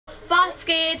Was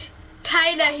geht?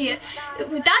 Tyler hier. Das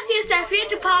hier ist der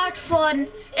 4. Part von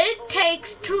It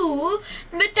Takes Two.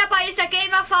 Mit dabei ist der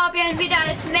Gamer Fabian wieder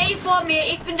als May vor mir.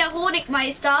 Ich bin der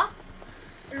Honigmeister.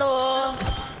 Hallo.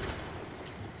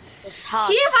 Das Haus.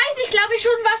 Hier weiß ich, glaube ich,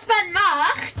 schon, was man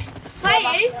macht.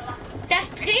 Weil das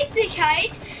dreht sich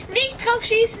halt. Nicht drauf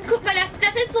schießen. Guck mal, das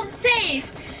ist so ein Safe.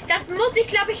 Das muss ich,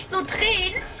 glaube ich, so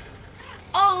drehen.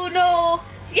 Oh no.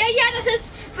 Ja, das ist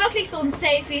wirklich so ein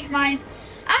Safe, wie ich meine.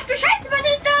 Ach du Scheiße, was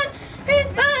ist das?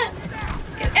 Hilfe!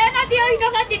 Erinnert ihr euch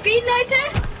noch an die Bienen, Leute?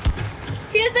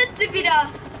 Hier sind sie wieder.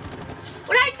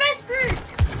 Und ein Wespen!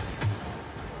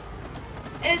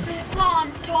 Es ist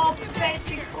on top,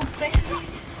 basic und basic.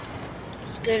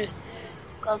 Skills.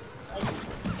 Komm, weiter.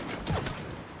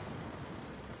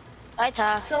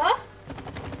 Weiter. So.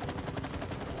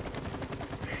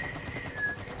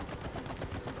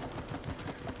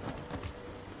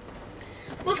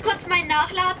 Muss kurz mal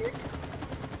nachladen.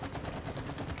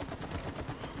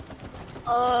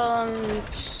 Und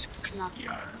knapp.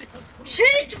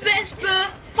 Schildwespe!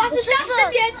 Was ist das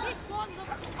denn jetzt?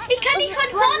 Ich kann nicht von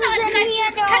vorne angreifen.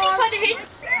 Ich kann nicht von hinten.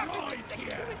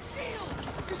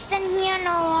 Was ist denn hier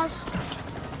los?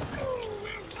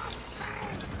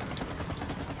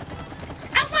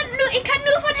 Ach, ich kann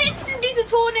nur von hinten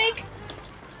dieses Honig.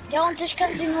 Ja, und ich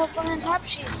kann sie nur von hinten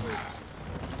abschießen.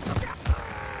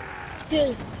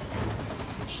 Skill.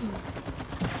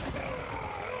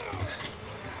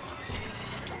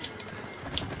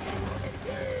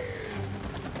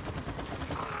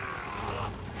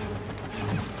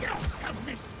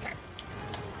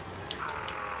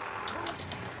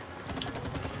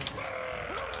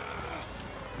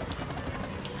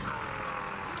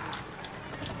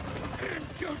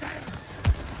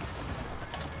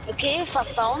 Okay,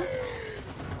 fast down.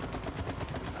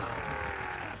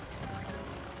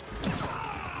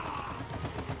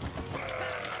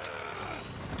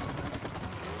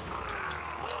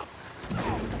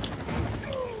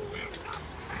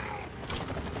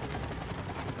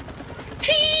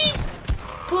 Schieß!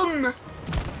 Bumm.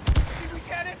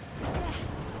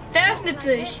 Der öffnet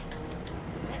sich.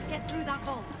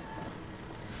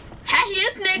 Hä, hier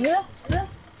ist nix. Ja.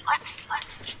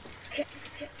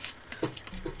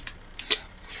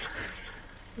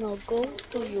 Now go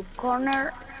to your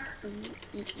corner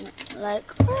like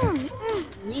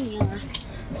near.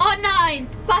 Oh nein,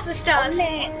 was ist das? Oh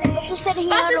nee, was ist denn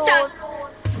hier Was ist los? das?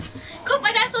 Guck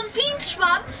mal, da ist so ein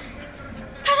Bienenschwarm.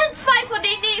 Das sind 2 von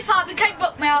denen. Nee, Fabi, kein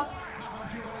Bock mehr.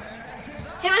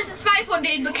 Wir müssen 2 von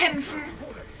denen bekämpfen.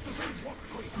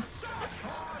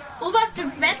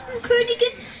 Oberste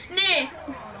Wespenkönigin? Nee.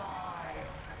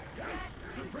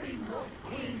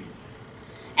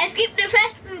 Es gibt eine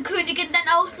Wespenkönigin dann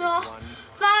auch noch.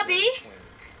 Fabi?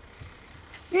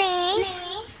 Nee.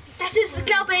 Das ist,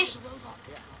 glaube ich...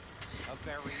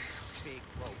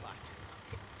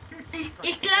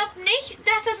 Ich glaube nicht,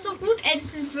 dass das so gut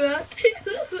enden wird.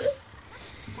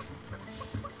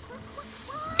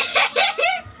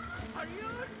 Are you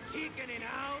chickening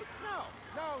out?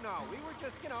 No. We were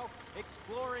just,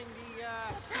 exploring the,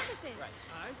 premises. Right.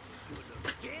 You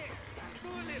look scared. You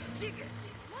little chicken.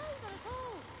 No, not at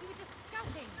all. We were just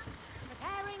scouting.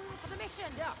 Preparing for the mission.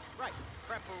 Yeah, right.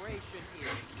 Preparation is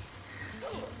key.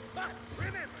 Oh, but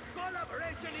remember,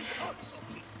 collaboration is also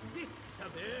key. This is a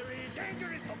very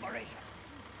dangerous operation.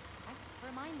 Thanks for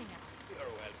reminding us. You're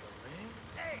welcome, man.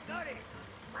 Hey, got it.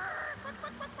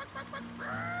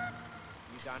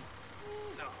 You done?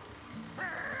 No.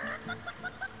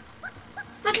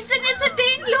 Was ist denn jetzt mit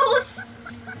denen los?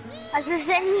 Was ist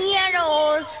denn hier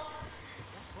los?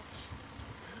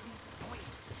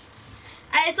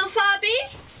 Also, Fabi,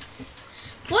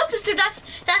 wusstest du, dass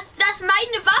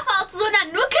meine Waffe aus so einer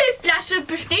Nuckelflasche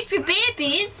besteht für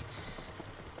Babys?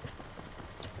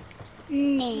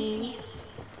 Nee.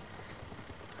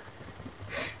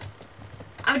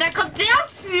 Aber da kommt sehr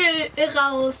viel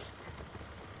raus.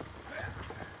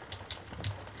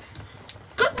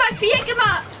 Guck mal, Viereck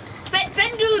immer.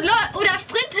 Wenn du oder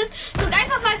sprintest, drück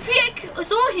einfach mal Viereck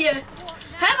so hier.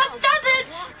 Hör, was ist das denn?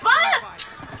 Was?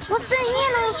 Was ist denn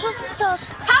hier los? Was ist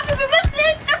das? Fabi, wir müssen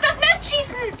hinten auf das Nest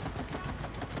schießen.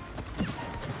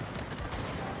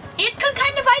 Jetzt können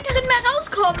keine weiteren mehr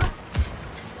rauskommen.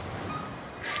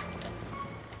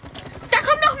 Da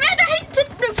kommen noch mehr, da hinten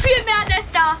sind viel mehr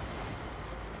Nester.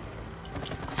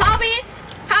 Fabi,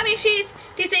 schieß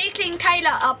diese ekligen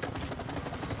Teile ab.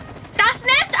 Das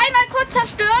Nest einmal kurz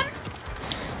zerstören.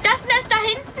 Das Nest da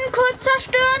hinten kurz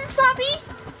zerstören, Fabi.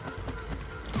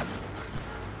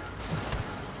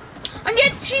 Und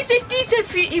jetzt schieße ich diese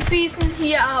Fiesen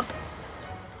hier ab.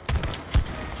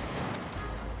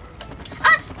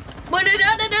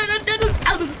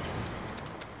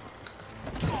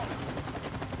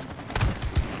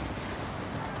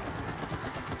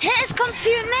 kommt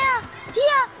viel mehr.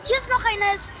 Hier ist noch ein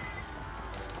Nest.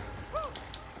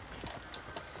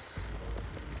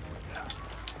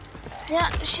 Ja,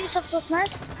 schieß auf das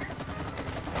Nest.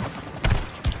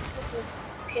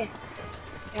 Okay,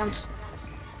 wir haben's.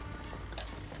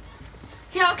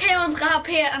 Ja, okay, unsere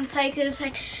HP-Anzeige ist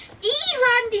weg.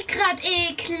 Waren die gerade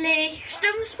eklig?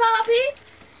 Stimmt's, Fabi?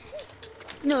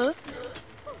 Nö.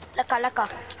 Lecker, lecker.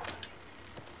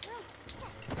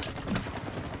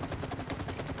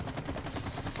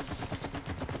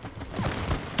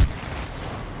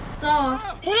 So.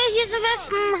 Hey, hier sind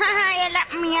Wespen. Haha, ihr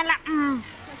Lappen, ihr Lappen.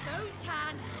 Those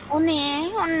can. Oh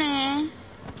nee, oh nee.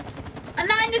 Oh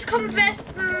nein, jetzt kommen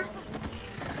Wespen.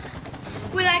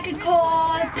 We like it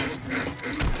cold.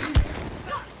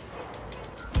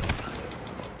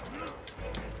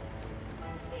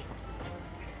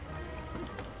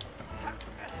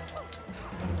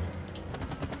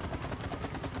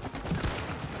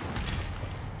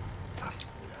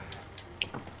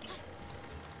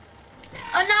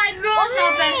 Oh nein,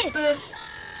 Mörserwespe.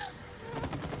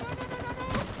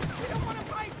 We don't want to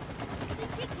fight.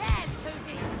 She cares,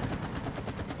 Cody.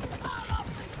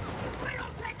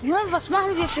 Ja, was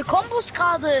machen wir für Kombos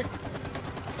gerade?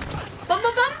 Bum,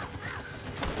 bum, bum.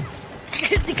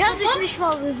 Die kann sich nicht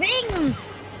mal bewegen.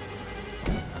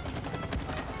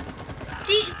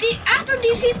 Achtung,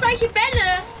 die schießt solche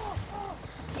Bälle.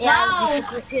 Ja, Wow. sie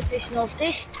fokussiert sich nur auf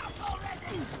dich.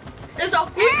 Ist auch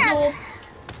gut so.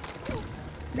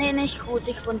 Nee, nicht gut,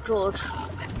 ich bin tot.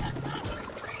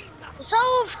 Pass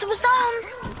auf, du bist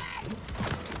down.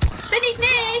 Bin ich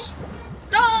nicht.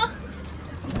 Doch.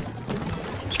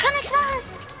 Ich kann nichts machen.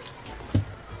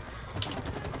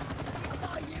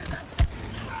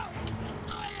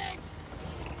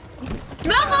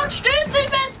 Mörser und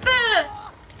Stößelwespe.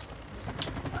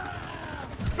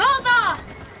 Mörser.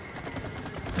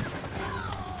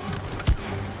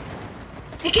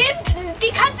 Die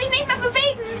kann sich nicht mehr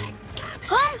bewegen.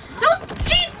 Komm. Los,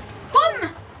 schieß. Bumm.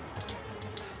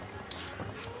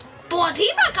 Boah, die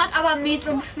war gerade aber mies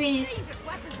und fies. Dangerous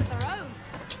weapons of their own.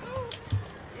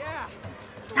 Yeah.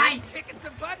 Nein. Kicking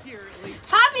some butt here at least.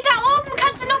 Fabi, da oben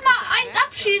kannst du noch mal eins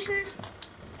abschießen.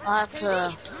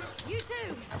 Warte. You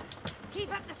too.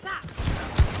 Keep up the sap.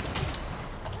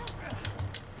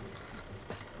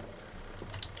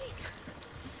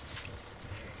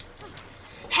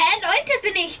 Hä, Leute,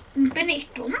 bin ich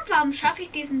dumm? Warum schaffe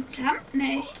ich diesen Jump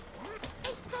nicht?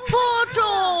 It's still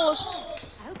Fotos.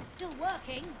 I hope it's still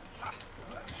working.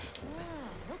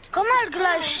 Komm mal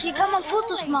gleich, hier kann man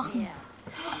Fotos machen.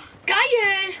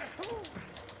 Geil.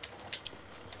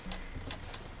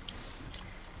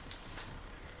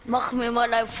 Mach mir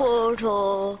mal ein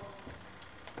Foto.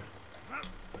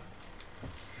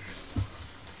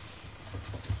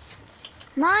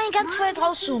 Nein, ganz weit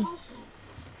rauszoomen.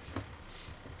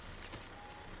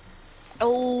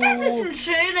 Oh. Das ist ein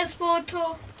schönes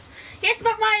Foto. Jetzt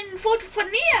mach mal ein Foto von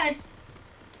mir.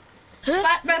 Hä?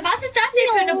 Was ist das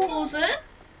hier für eine Pose?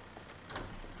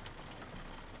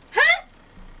 Hä?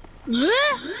 Hä?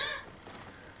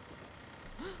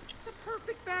 The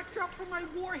perfect backdrop for my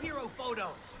war hero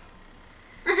photo.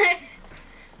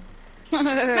 Mach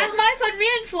mal von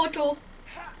mir ein Foto.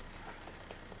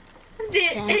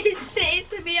 Ich sehe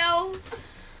es mir auch.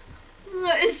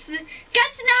 Ist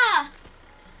ganz nah.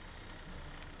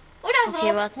 Oder so.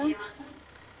 Okay, warte.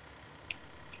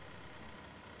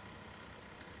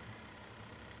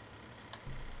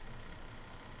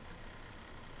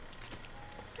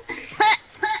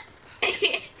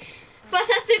 Was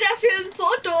hast du da für ein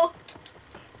Foto?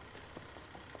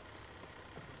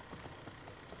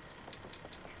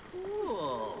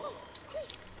 Cool.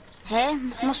 Hä?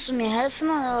 Musst du mir helfen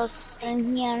oder was ist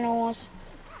denn hier los?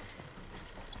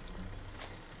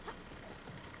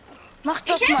 Mach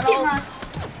das Ich mal helf dir auf. mal.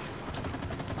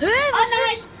 Hä, Oh was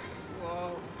nein. ist?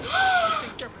 Whoa. I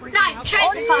think they're bringing Nein, out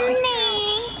scheiße, the Fabi.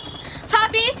 Nee.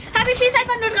 Fabi, schieß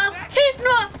einfach nur drauf. Schieß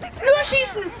nur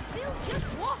schießen.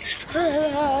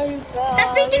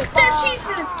 Das Wichtigste ist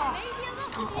schießen.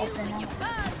 Außerdem.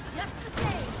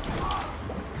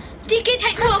 Die geht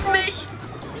halt nur auf mich.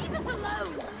 Leave us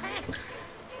alone.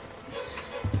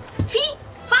 Wie?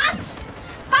 Was?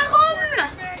 Warum?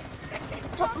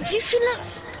 Wie viele?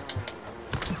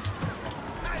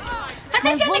 Das ist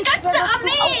Mein ja eine Wunsch ganze wäre, dass du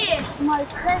Armee. auch mal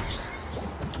treffst.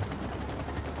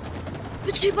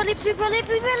 Bitte überleb.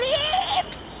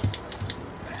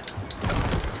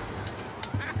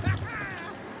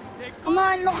 Oh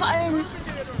nein, noch ein.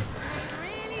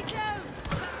 Really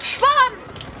don't. Schwarm.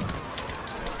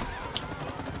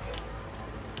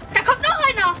 Da kommt noch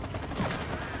einer.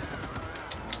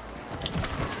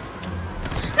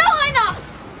 Noch einer.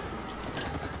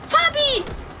 Fabi.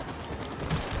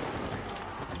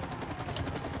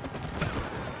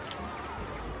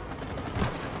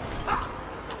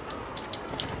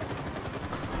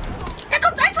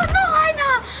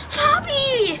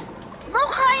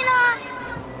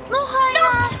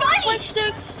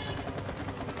 Stück.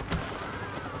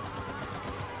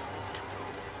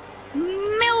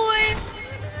 Müll.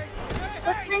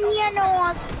 Was ist denn hier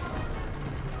los?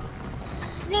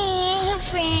 Nee,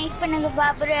 Hilfe, ich bin eine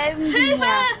gewappnete Hilfe!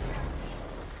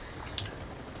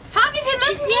 Fabi, wir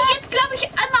müssen die jetzt, glaube ich,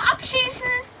 einmal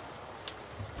abschießen.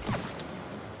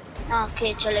 Ah,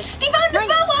 okay, chillig. Die bauen eine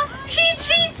Mauer. Schieß,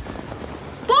 schieß.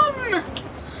 Bumm.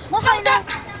 Noch Hau einer.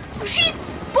 da. Schieß.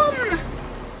 Bumm.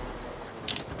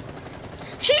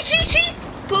 Schieß, schieß, schieß.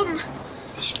 Bumm.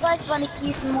 Ich weiß, wann ich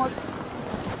schießen muss.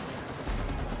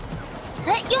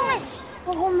 Hey, Junge,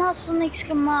 warum hast du nichts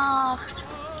gemacht?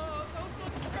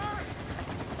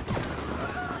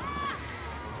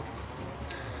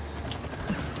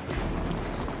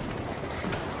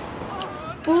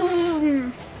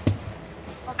 Bumm.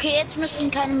 Okay, jetzt müssen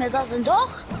keine mehr da sein. Doch?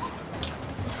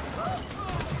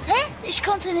 Hä? Ich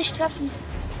konnte nicht treffen.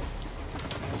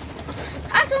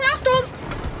 Achtung, Achtung.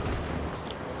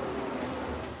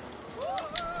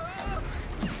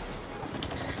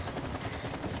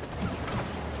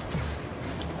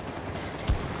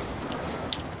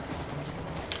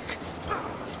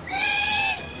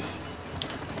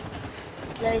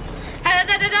 Blöd.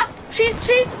 Da. Schieß,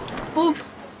 schieß. Bumm.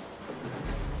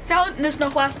 Da unten ist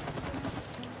noch was.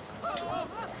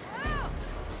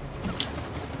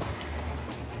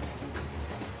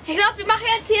 Ich glaube, die machen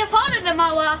jetzt hier vorne eine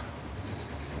Mauer.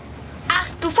 Ach,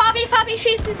 du Fabi,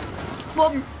 schießen.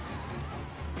 Bumm.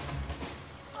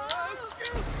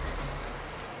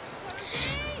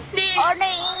 Nee. Oh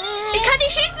nee. Ich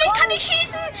kann nicht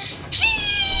schießen.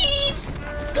 Schieß.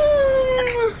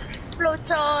 Bumm.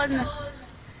 Blutzone.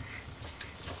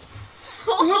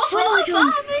 Oh, jetzt folgt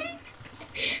uns.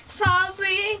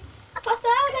 Fabi. Was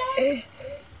war das?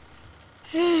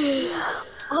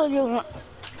 Oh Junge.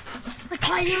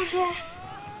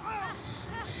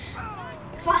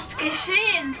 Was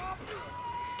geschehen?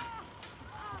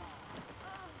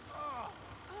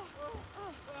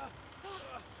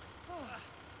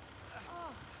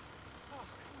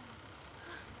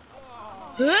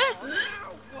 Hä?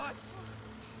 What?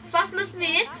 Was müssen wir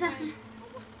jetzt machen?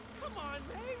 Come on,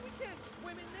 May. We can't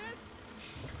swim in this.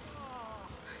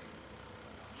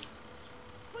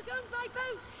 We're going by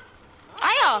boat.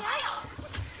 Ah ja.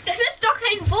 Das ist doch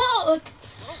kein Boot.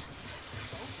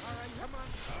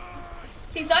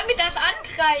 Wie sollen wir das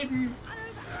antreiben?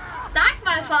 Sag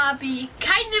mal, Fabi.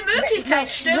 Keine Möglichkeit,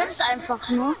 Das stimmt's? schwimmt einfach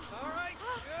nur. All right.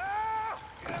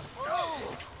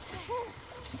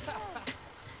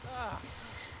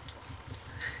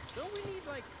 Don't we need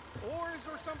like oars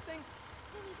or something?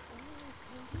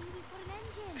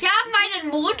 Wir haben einen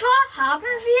Motor. Haben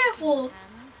wir? Wo?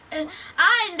 In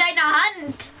deiner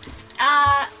Hand.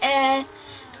 Ah.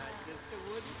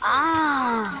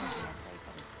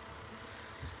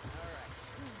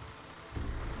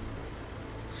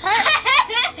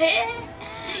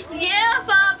 Yeah,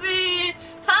 Fabi.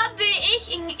 Fabi,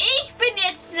 ich bin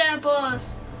jetzt der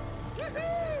Boss.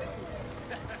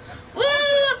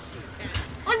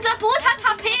 Unser Boot hat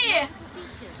HP.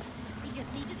 We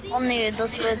just need to see. Oh nee,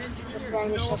 das werden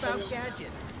wir Know schaffen. about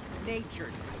gadgets?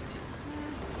 Nature.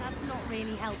 That's not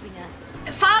really helping us.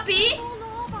 Fabi? Oh,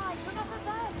 Lorby, from up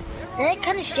above. Hey,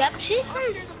 kann ich die abschießen?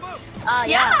 Ah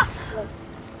Ja. ja.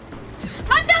 Jetzt.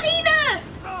 Mandarine!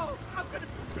 Oh, I'm gonna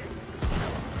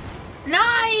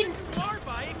Nein!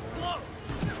 larvae explode.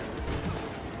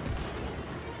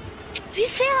 Wie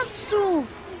fährst du?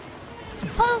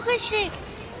 Voll richtig.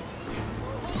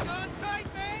 Hold on tight,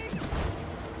 May.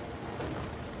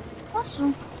 Was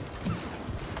du?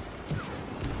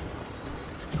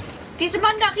 Diese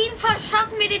Mandarinen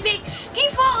verschaffen mir den Weg.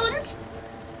 Die vor uns.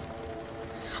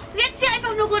 Und jetzt hier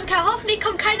einfach nur runter. Hoffentlich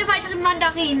kommen keine weiteren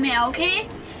Mandarinen mehr, okay?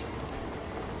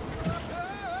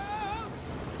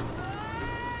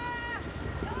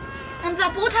 Unser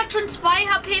Boot hat schon 2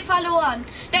 HP verloren.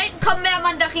 Da hinten kommen mehr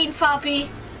Mandarinen, Fabi.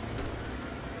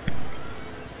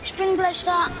 Ich bin gleich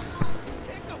da.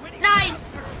 Nein!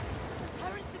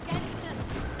 Currents against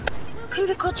us. Können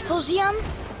wir kurz pausieren?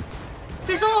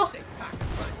 Wieso?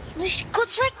 Weil ich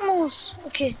kurz weg muss.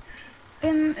 Okay.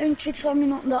 Bin irgendwie 2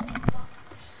 Minuten da.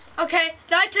 Okay,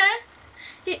 Leute,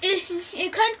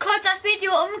 ihr könnt kurz das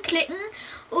Video umklicken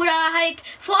oder halt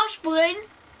vorspulen.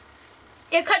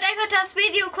 Ihr könnt einfach das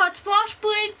Video kurz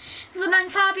vorspulen, solange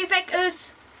Fabi weg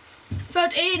ist.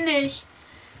 Wird eh nicht.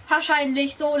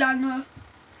 Wahrscheinlich so lange.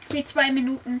 Wie 2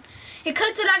 Minuten. Ihr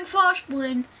könnt so lange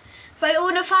vorspulen. Weil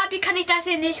ohne Fabi kann ich das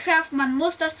hier nicht schaffen. Man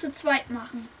muss das zu zweit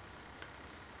machen.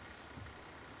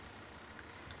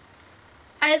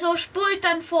 Also spult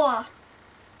dann vor.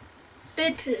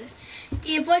 Bitte.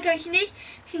 Ihr wollt euch nicht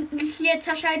jetzt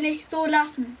wahrscheinlich so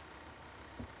lassen.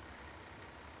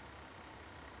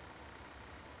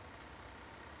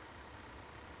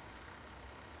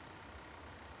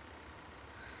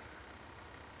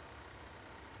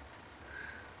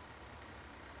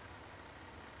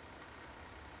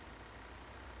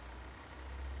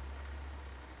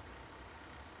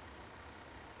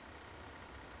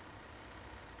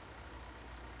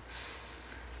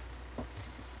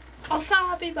 Auf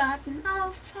Fabi warten,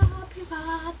 auf Fabi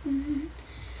warten.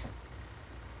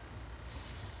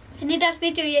 Wenn ihr das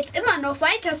Video jetzt immer noch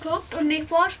weiter guckt und nicht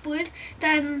vorspult,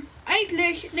 dann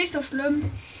eigentlich nicht so schlimm.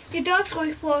 Ihr dürft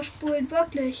ruhig vorspulen,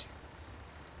 wirklich.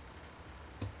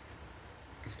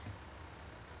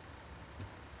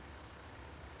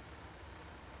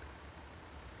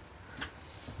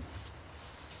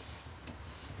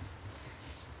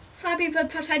 Fabi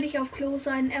wird wahrscheinlich auf Klo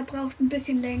sein. Er braucht ein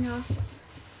bisschen länger.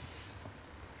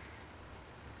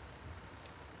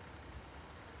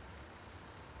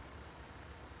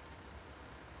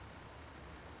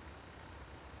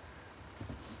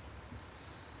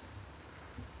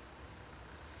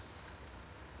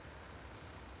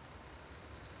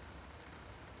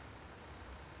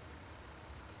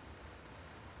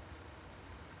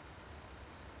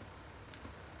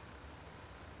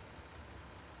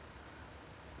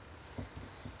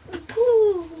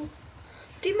 Puh,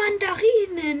 die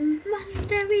Mandarinen,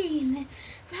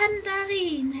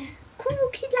 Mandarine,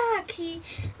 Kukilaki,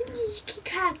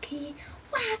 Nikikaki,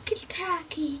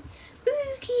 Wakitaki,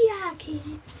 Ukiaki.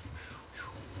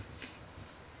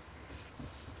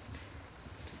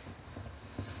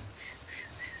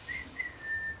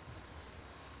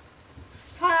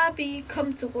 Fabi,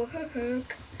 komm zurück.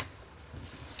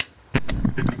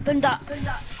 Bin da.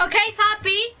 Okay,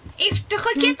 Fabi, ich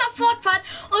drücke jetzt auf Fortfahren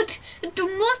und du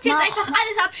musst jetzt einfach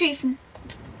alles abschießen.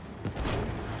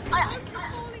 Ah, ja.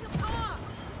 Falling apart.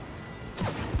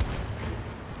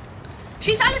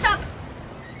 Schieß alles ab.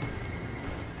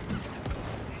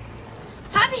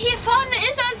 Fabi, hier vorne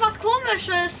ist irgendwas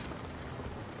Komisches.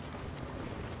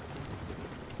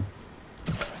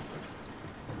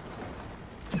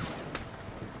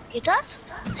 Geht das?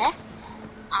 Hä?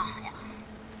 Ah, ja.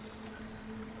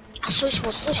 Achso, ich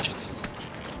muss durchgehen.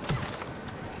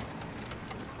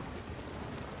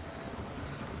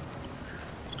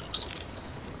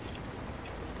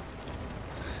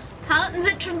 Da unten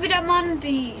sind schon wieder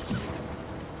Mondis.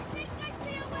 I think I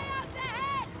see a way out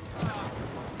ahead.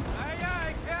 Aye,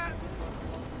 aye, Captain.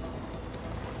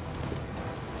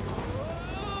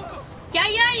 Ja,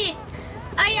 ja.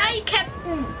 Ei,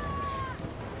 Captain.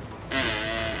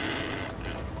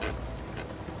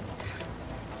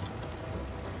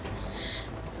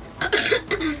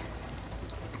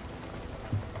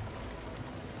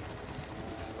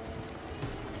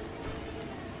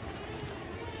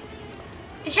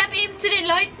 Ich habe eben zu den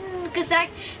Leuten gesagt,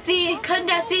 sie können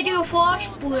das Video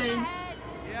vorspulen.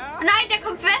 Yeah? Nein, da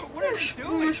kommt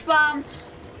Wespenschwarm.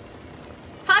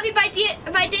 Fabi,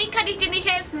 bei denen kann ich dir nicht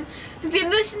helfen. Wir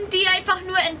müssen die einfach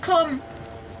nur entkommen.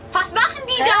 Was machen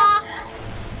die da?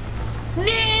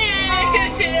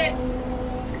 Nee.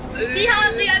 Die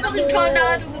haben sie einfach in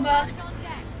Tornado gemacht. On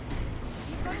deck.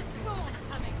 You've got a storm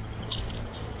coming.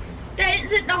 Da hinten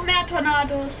sind noch mehr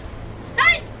Tornados.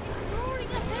 Nein, Roaring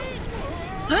us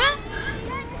in. Hä?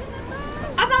 Get to the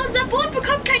moon. aber unser Boot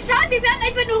bekommt keinen Schaden. Wir werden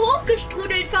einfach nur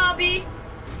hochgestrudelt, Fabi.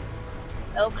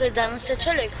 Ja, okay, dann ist ja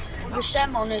chillig. Wir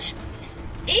sterben auch nicht,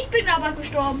 Ich bin aber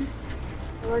gestorben.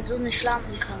 weil du nicht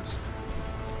landen kannst.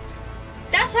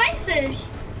 Das weiß ich.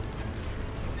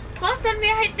 Braucht man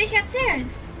mir halt nicht erzählen.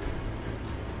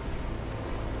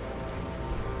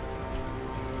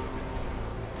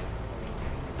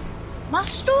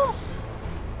 Machst du?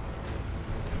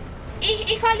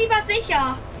 Ich war lieber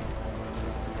sicher.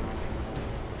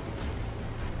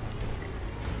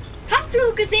 Hast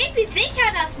du gesehen, wie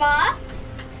sicher das war?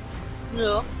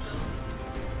 Ja.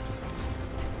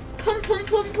 Pum, pum,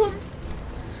 pum, pum.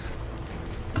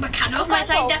 Aber kann auch mal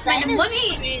sein, dass meine Muni...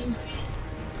 Screen.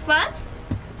 Was?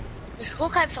 Ich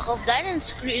guck einfach auf deinen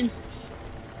Screen.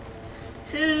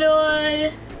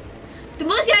 Lol. Du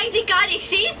musst ja eigentlich gar nicht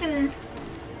schießen.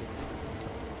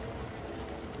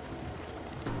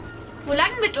 Wo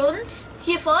lang mit uns?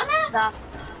 Hier vorne? Da.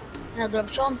 Ja,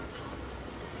 glaub schon.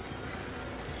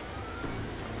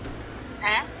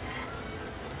 Hä?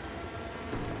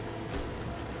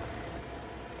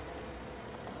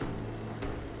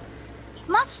 Was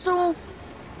machst du?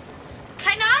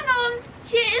 Keine Ahnung.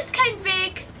 Hier ist kein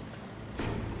Weg.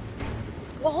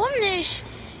 Warum nicht?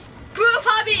 Bro,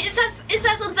 Fabi, ist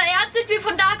das unser Ernst? Sind wir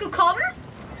von da gekommen?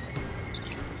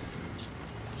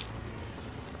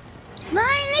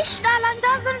 Nein, nicht da lang,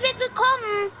 da sind wir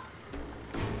gekommen.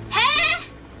 Hä?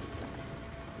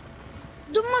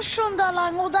 Du musst schon da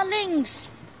lang oder links.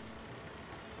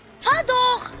 Fahr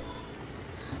doch.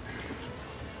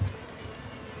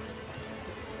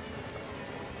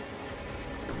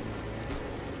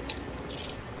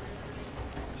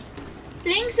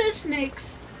 Links ist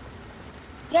nix.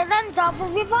 Ja, dann da,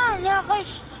 wo wir waren, ja,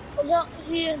 rechts. Oder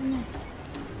hier, ne.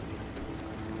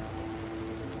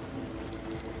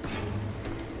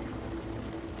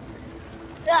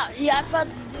 Ja, hier einfach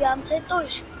die ganze Zeit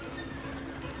durch.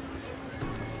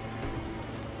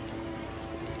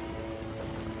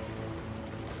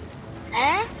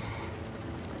 Hä?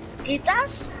 Geht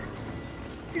das?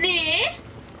 Nee.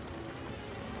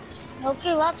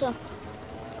 Okay, warte.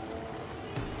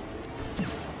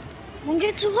 Dann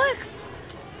geht zurück.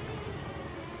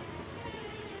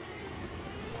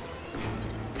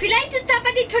 Vielleicht ist da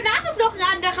bei den Tornados noch ein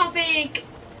anderer Weg.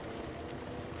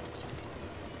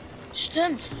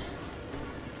 Stimmt.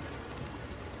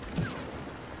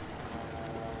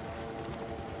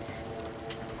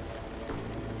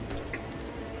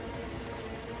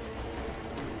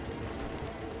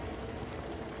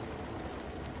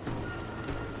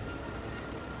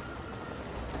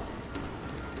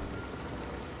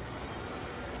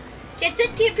 Jetzt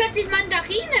sind hier plötzlich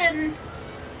Mandarinen.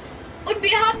 Und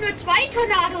wir haben nur 2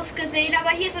 Tornados gesehen, aber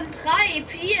hier sind 3,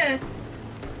 4.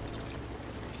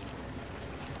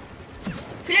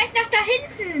 Vielleicht nach da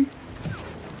hinten.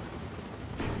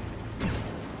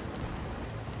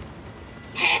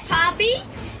 Hä, Fabi?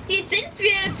 Hier sind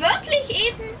wir wirklich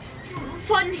eben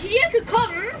von hier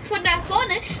gekommen, von da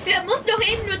vorne. Wir mussten doch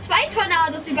eben nur 2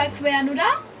 Tornados überqueren,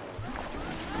 oder?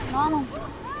 Ahnung.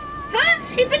 Hä?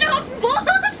 Ich bin doch auf dem Boot.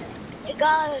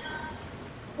 Egal.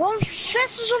 Warum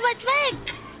fährst du so weit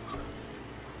weg?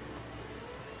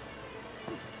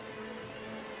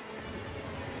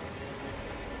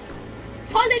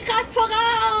 Volle Kraft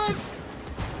voraus.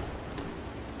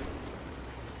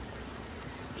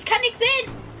 Ich kann nichts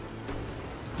sehen.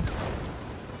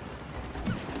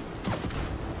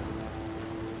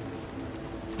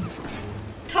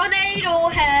 Tornado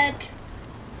Head.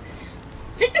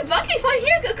 Sind wir wirklich von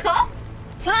hier gekommen?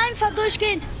 Fahr einfach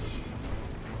durchgehend.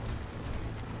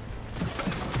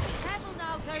 Careful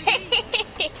now, Cody.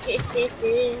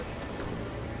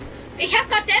 Ich habe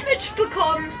gerade Damage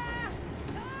bekommen.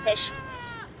 Pech.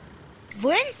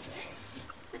 Wohin?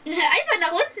 Einfach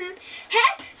nach unten.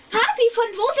 Hä? Papi, von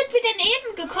wo sind wir denn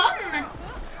eben gekommen?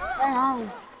 Keine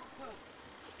Ahnung.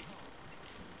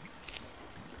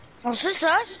 Was ist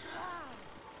das?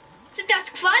 Sind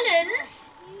das Quallen?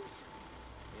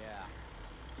 Yeah.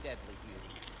 Deadly beauty.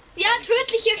 Ja,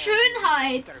 tödliche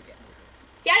Schönheit. Better get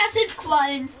moving. Ja, das sind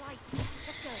Quallen. Right,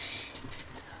 let's go.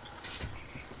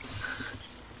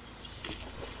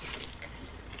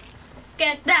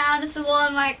 Get down is the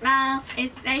wall right now. Ey,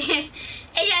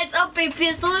 als ob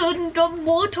wir so einen dummen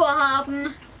Motor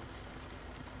haben.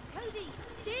 Cody,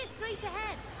 steer straight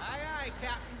ahead. Aye, aye,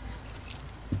 Captain.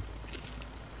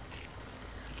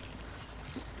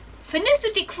 Findest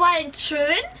du die Quallen schön?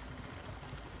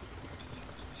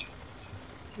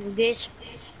 Wo geht's?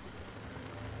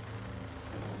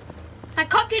 Dann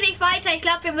kommt ihr nicht weiter. Ich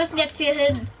glaube, wir müssen jetzt hier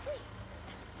hin.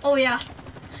 Oh ja.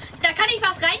 Da kann ich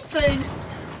was reinfüllen.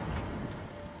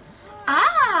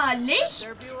 Ah, Licht.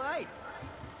 There be light.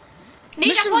 Nee,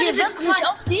 da Müssen vorne wir sind wirklich Quallen.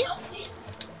 auf die?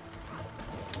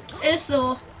 Ist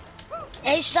so.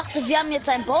 Ey, ich dachte, wir haben jetzt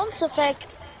einen Bounce-Effekt.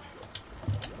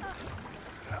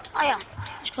 Ah ja,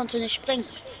 ich konnte nicht springen.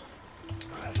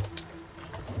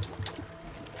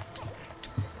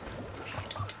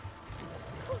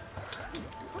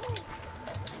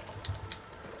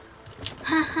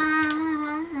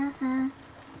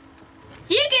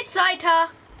 Hier geht's weiter.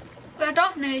 Oder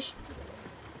doch nicht?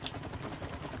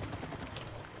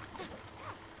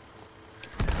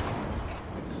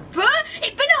 Hä?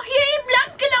 Ich bin doch hier eben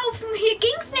lang gelaufen. Hier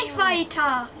ging's nicht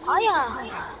weiter. Ah ja.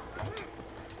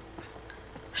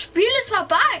 Spiel ist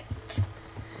verbuggt.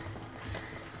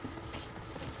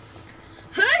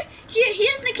 Hä? Hier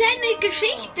ist eine kleine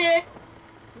Geschichte.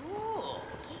 Cool.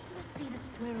 This must be the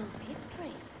squirrel's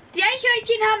history. Die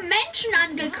Eichhörnchen haben Menschen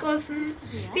angegriffen.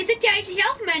 Wir sind ja eigentlich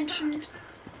auch Menschen.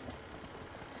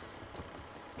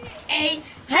 Ey,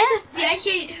 heißt das, die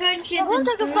Eichhörnchen sind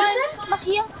Runtergefallen. böse? Mach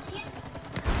hier.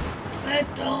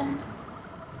 Verdammt.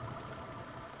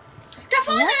 Da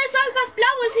vorne ist irgendwas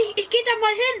Blaues. Ich gehe da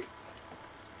mal hin.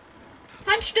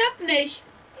 Man stirbt nicht.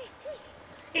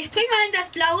 Ich spring mal in das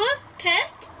Blaue.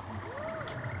 Test.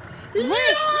 LOL.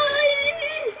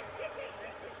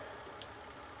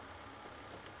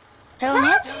 Ja, und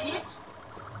jetzt?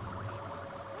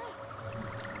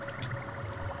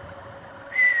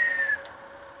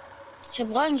 Ich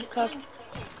hab reingekackt.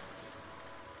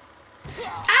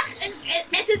 Ach,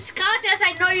 es ist gerade erst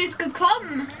ein neues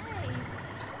gekommen.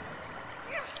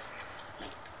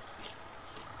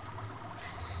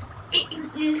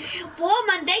 Boah,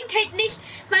 man denkt halt nicht,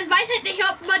 man weiß halt nicht,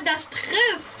 ob man das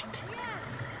trifft.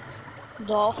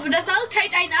 Doch. Aber das haut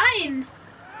halt einen ein.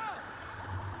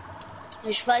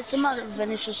 Ich weiß immer,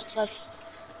 wenn ich es treffe.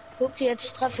 Guck,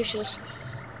 jetzt treffe ich es.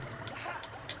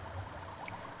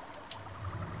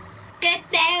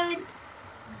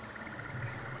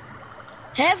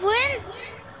 Hä, wohin?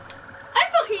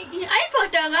 Einfach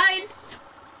da rein.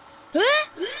 Hä?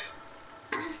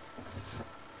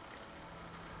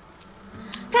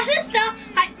 Was ist da?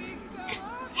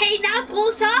 Hey, na,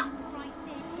 Großer? Right,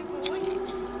 nature boy.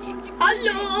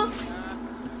 Hallo?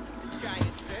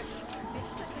 Giant fish.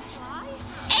 Fish that can fly?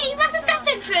 Ey, was ist das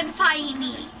denn für ein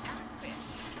Feini?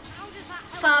 How does that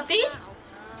help Fabi? us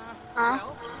now? Ah.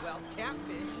 Well,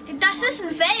 catfish. Das ist ein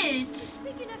Wels.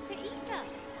 Big enough to eat us.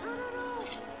 No.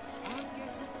 I'm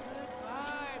getting a good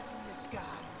vibe from this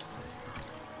guy.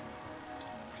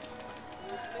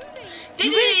 Du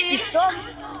bist gestorben.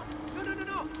 No.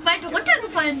 Weil du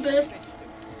runtergefallen bist.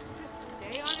 Just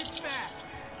stay on its back.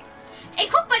 Ey,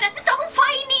 guck mal, das ist doch ein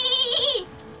Feini.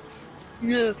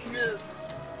 Nö.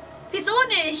 Wieso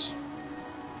nicht?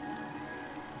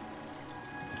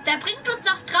 Der bringt uns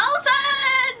nach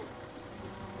draußen.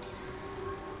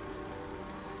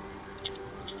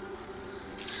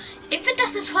 Ich finde,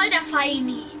 das ist voll der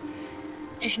Feini.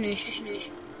 Ich nicht.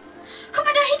 Guck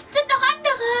mal, da hinten sind noch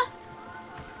andere.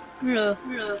 Nö.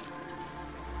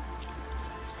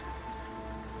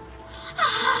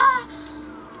 Ah,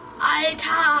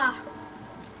 Alter.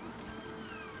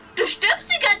 Du stirbst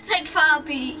die ganze Zeit,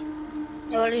 Fabi.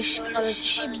 Ja, weil ich gerade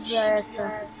Chips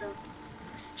esse.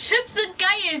 Chips sind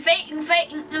geil.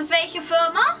 Welche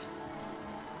Firma?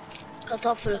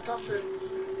 Kartoffel.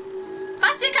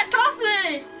 Was für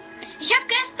Kartoffeln? Ich habe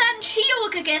gestern Chio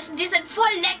gegessen. Die sind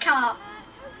voll lecker.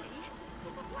 Cody,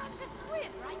 is the plan to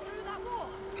swim right through that wall?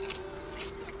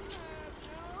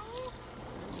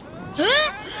 Hä?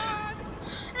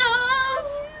 No.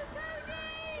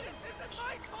 This isn't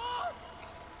my fault.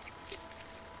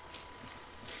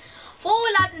 Wo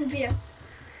landen wir?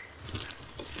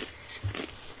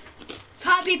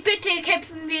 Fabi, bitte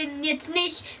kämpfen wir jetzt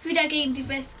nicht wieder gegen die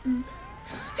Wespen.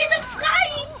 Wir sind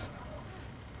frei.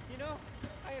 You know,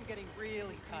 I am getting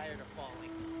really tired of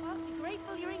falling. Well, be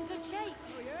grateful you're in good shape.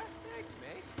 Oh yeah? Thanks,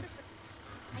 mate.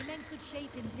 I meant good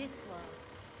shape in this world.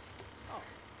 Oh,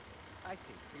 I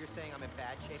see. So you're saying I'm in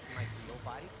bad shape in my real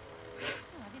body?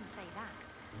 Oh, I didn't say that.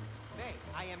 Hey,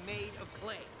 I am made of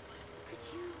clay. Could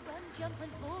you run, jump,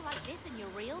 and fall like this in your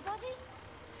real body?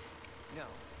 No.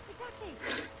 Exactly.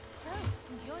 So,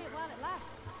 enjoy it while it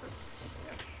lasts.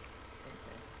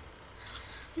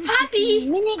 Fabi,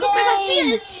 Minigame. guck mal, was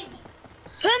hier ist.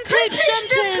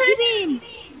 Stempel, gib ihm.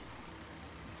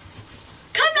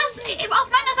 Komm, auf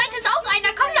meiner Seite ist auch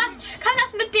einer. Komm,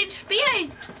 das mit den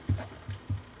spielen.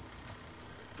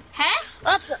 Hä?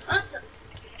 Warte.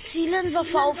 Zielen,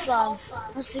 Waffe aufladen.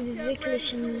 Muss sie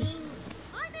beweglichen.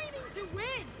 I'm aiming to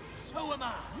win. So am I.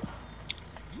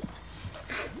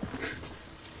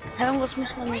 Irgendwas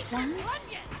muss man jetzt machen. Run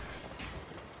yet?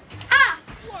 Ah,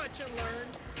 Watch and learn.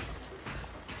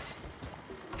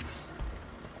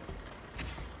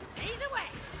 He's away.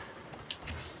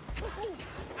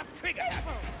 I'm trigger happy.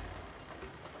 Careful.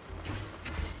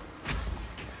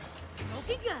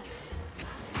 Smoking gun.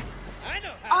 I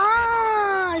know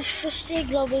how. Ich verstehe,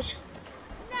 glaube ich.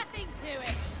 Nothing to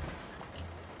it.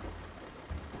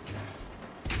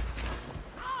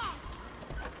 Ah.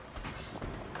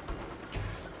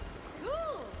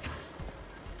 Cool.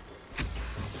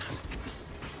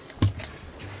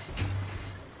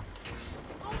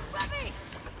 Oh, rubbish.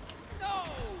 No.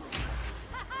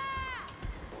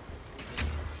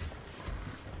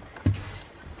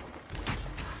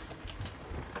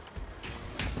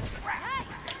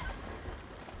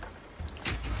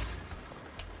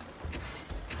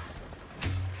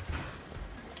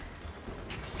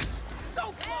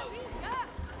 So close.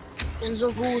 Bin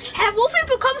so gut. Herr, wofür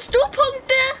bekommst du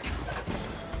Punkte?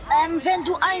 Wenn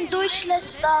du einen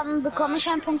durchlässt, dann bekomme ich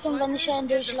einen Punkt und wenn ich einen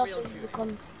durchlasse,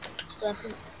 bekomme ich 2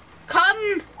 Punkte.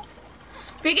 Komm,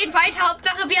 wir gehen weiter.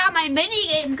 Hauptsache, wir haben ein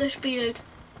Minigame gespielt.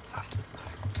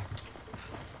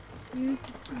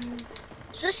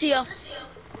 Was ist hier?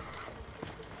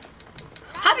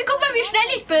 Habi, guck mal, wie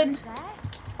schnell ich bin. There.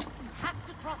 You have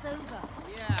to cross over.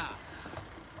 Yeah.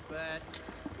 But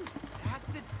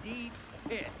that's a deep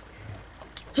pit.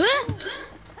 Hä?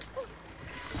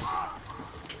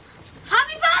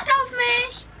 Habi, warte auf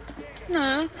mich.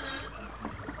 Nö.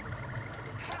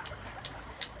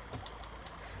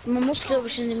 Man muss, glaube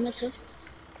ich, in die Mitte.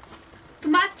 Du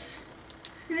machst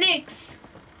nix.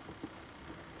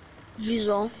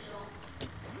 Wieso?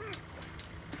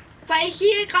 Weil ich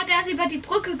hier gerade erst über die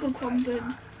Brücke gekommen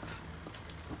bin.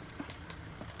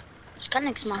 Ich kann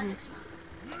nichts machen.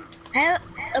 Hä?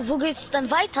 Wo geht's denn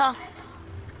weiter?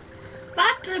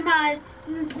 Warte mal.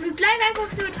 Wir bleiben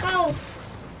einfach nur drauf.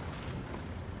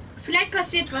 Vielleicht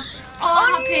passiert was. Oh,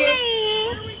 HP. Where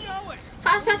are we going?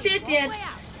 Was passiert jetzt? Way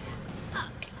out.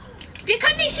 Wir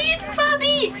können nicht schießen,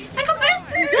 Fabi. Da kommt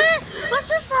Wespen. Was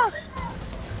ist das?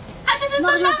 Ah, das ist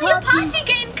Mario so ein Mario Party. Party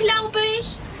Game, glaube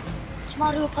ich. Das ist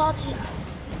Mario Party.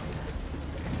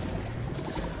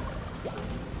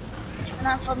 Ich bin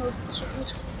einfach nur zu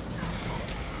gut.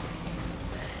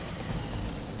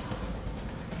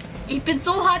 Ich bin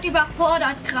so hart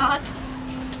überfordert gerade.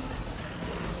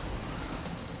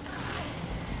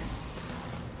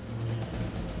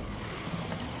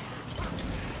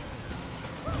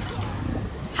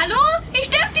 Hallo? Ich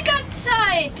sterbe die ganze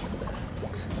Zeit.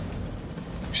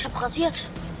 Ich hab rasiert.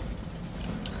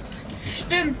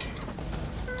 Stimmt.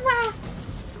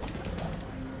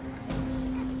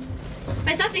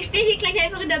 Weißt du, ich stehe hier gleich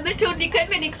einfach in der Mitte und die können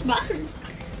mir nichts machen.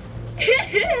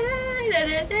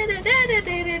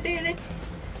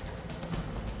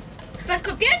 Was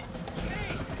kommt jetzt?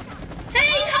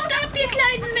 Hey, haut ab, ihr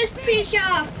kleinen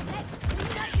Mistviecher!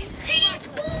 Schieß!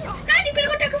 Nein, ich bin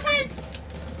runtergefallen!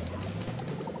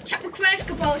 Ich habe einen Crash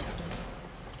gebaut.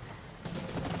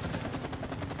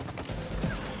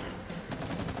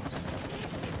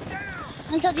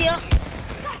 Hinter dir.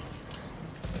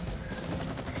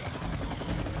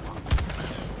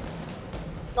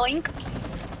 Doink.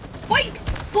 Boink!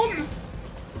 Bumm!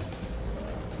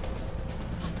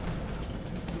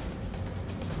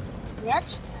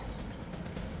 Jetzt?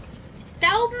 Da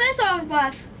oben ist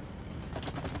irgendwas.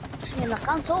 Sind wir nach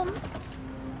ganz oben?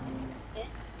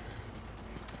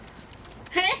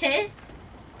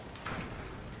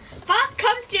 Was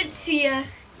kommt jetzt hier?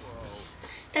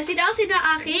 Das sieht aus wie eine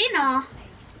Arena.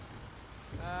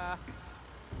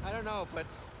 I don't know, but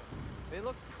they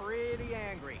look pretty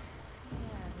angry.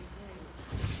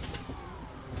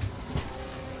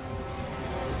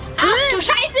 Ach du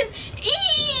Scheiße!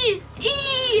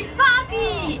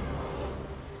 Fabi!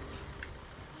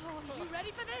 Oh, are you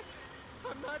ready for this?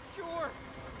 I'm not sure.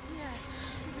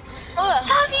 Oh.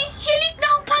 Fabi, hier liegt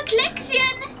noch ein paar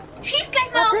Kleckschen. Schieß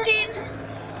gleich mal auf den.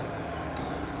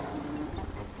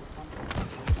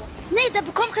 Nee, der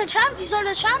bekommt keinen Schaden. Wie soll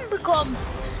der Schaden bekommen?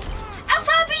 Ah,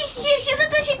 Fabi, hier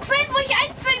sind solche Quellen, wo ich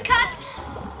einfüllen kann.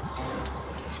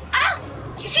 Ah,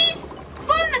 schieß!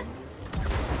 Bumm!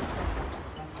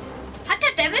 Hat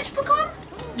der Damage bekommen?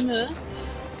 Nö.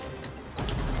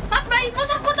 Warte mal, ich muss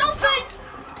noch kurz auffüllen.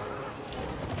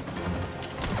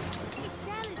 This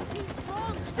shell is too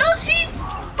strong. Los, schieß!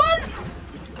 Bumm!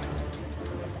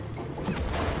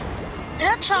 Er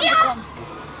hat Schaden Ja. bekommen.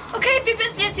 Okay, wir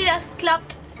wissen jetzt, wie das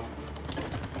klappt.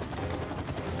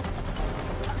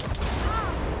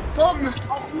 Bumm!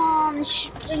 Och man,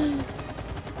 ich bin...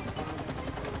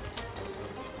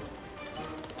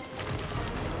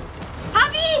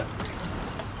 Fabi!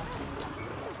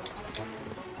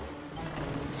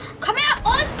 Komm her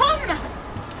und bumm!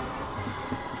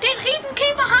 Den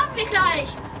Riesenkäfer haben wir gleich.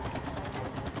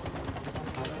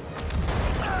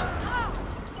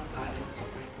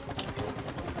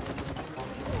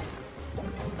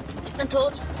 Ich bin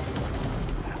tot.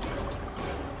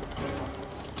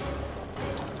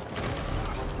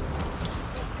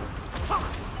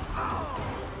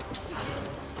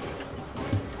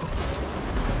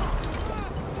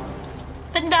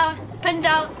 Bin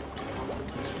da.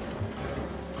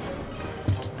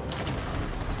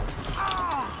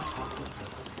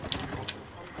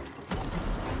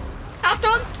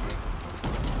 Achtung!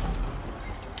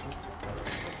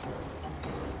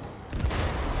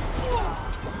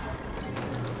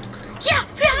 Ja,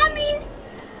 wir haben ihn!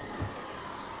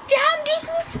 Wir haben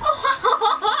diesen...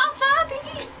 Oh,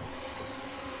 Fabi!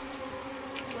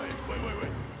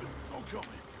 Wait. Don't kill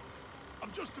me.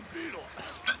 I'm just a beetle.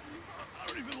 I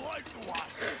don't even like the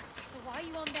wasp. So why are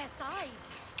you on their side?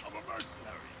 I'm a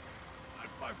mercenary. I'd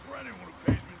fight for anyone who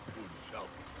pays me food and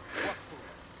shelter. What food?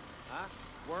 Huh?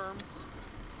 Worms?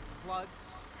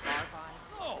 Slugs? Larvae?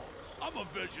 No, I'm a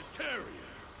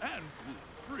vegetarian and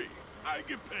gluten-free. I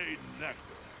get paid in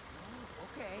nectar. Oh,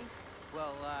 okay.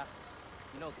 Well,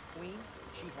 you know the queen?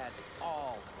 She has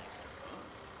all the nectar.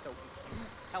 So if you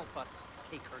help us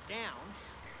take her down,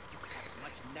 you can have as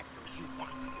much nectar as you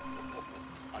want.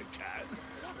 I can.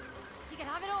 Yes, you can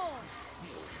have it all.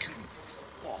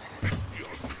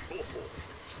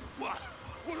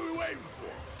 What are we waiting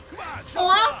for? Come on, jump Oh,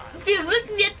 on. wir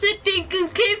müssen jetzt mit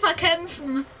den Käfer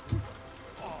kämpfen.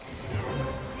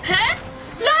 Hä?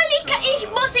 Lolli, ich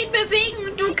muss ihn bewegen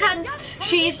und du kannst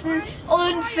schießen.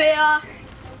 Unfair.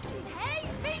 Hey,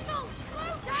 Beetle, slow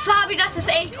down. Fabi, das ist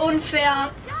echt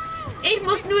unfair. Ich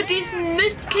muss nur diesen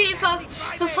Mistkäfer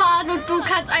befahren und du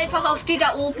kannst einfach auf die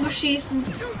da oben schießen.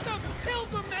 Shoot them! Kill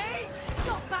them, eh?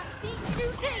 Stop backseat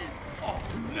shooting. Oh,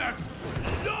 nectar.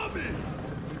 Yummy.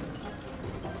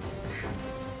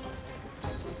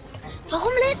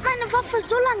 Warum lädt meine Waffe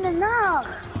so lange nach?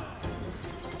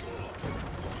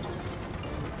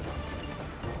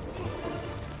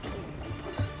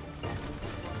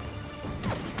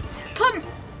 Pum.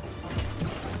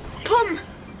 Pum.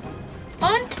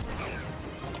 Und?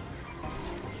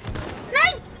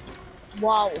 Nein!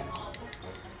 Wow.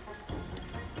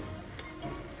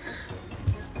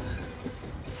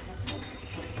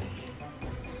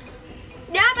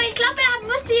 Ja, aber ich glaube, er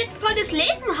müsste jetzt volles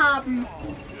Leben haben.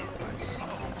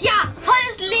 Ja,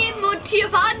 volles Leben und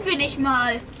hier waren wir nicht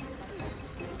mal.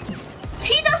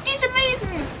 Schieß auf diese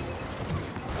Milben.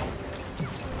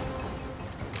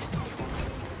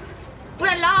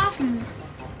 Oder Larven.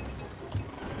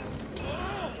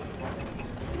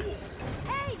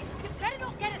 Hey, you better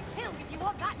not get us killed if you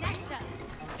want that nectar.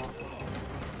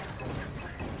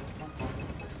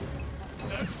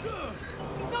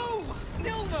 No!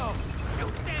 Still no!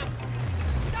 Shoot them!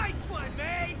 Nice one,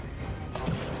 May!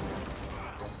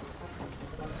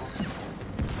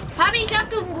 Fabi, ich glaube,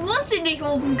 du musst ihn nicht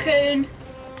oben killen.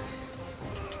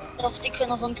 Doch, die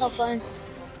können runterfallen.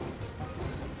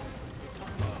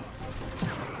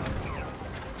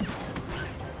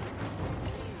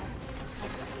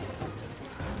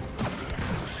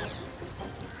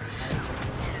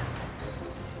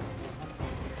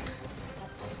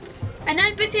 Wenn er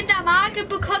ein bisschen Damage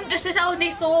bekommt, ist es auch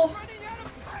nicht so.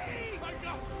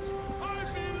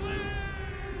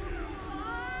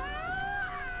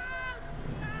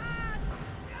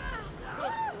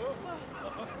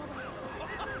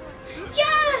 Ja!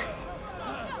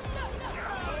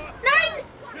 Nein!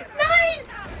 Nein!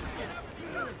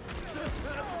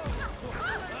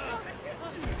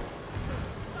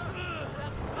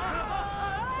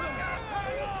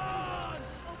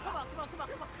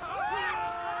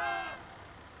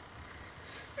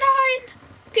 Nein!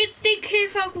 Geht's den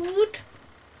Käfer gut?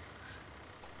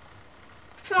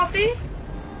 Fabi?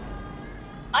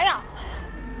 Ah ja.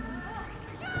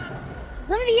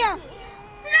 Sind wir?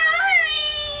 Nein!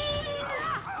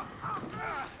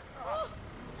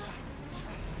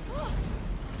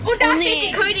 Und da Oh, steht nee.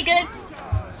 die Königin.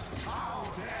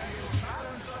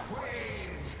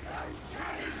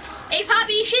 Ey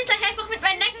Fabi, ich schieß gleich einfach mit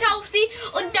meinem Nektar auf sie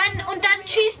und dann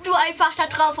schießt du einfach da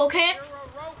drauf, okay? You're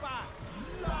a robot!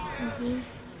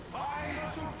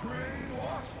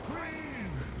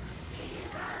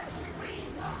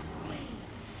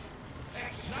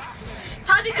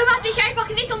 Fabi, kümmert dich einfach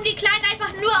nicht um die Kleinen,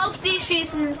 einfach nur auf sie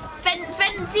schießen.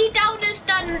 Wenn sie down ist,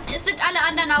 dann sind alle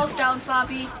anderen auch down,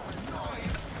 Fabi.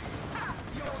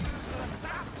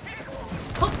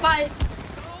 Guck mal,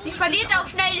 sie verliert auch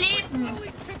schnell Leben.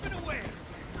 Only tipping away!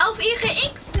 Auf ihre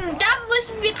Xen, da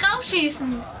müssen wir drauf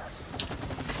schießen.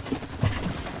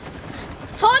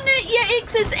 Vorne ihr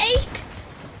X ist echt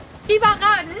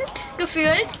überrannt,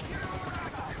 gefühlt.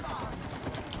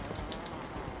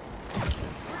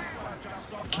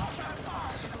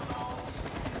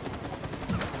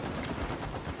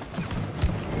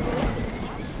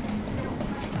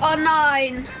 Oh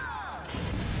nein.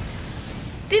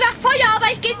 Sie macht Feuer, aber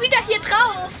ich gehe wieder hier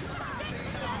drauf.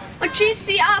 Und schieß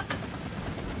sie ab.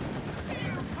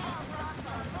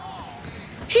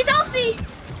 Schieß auf sie.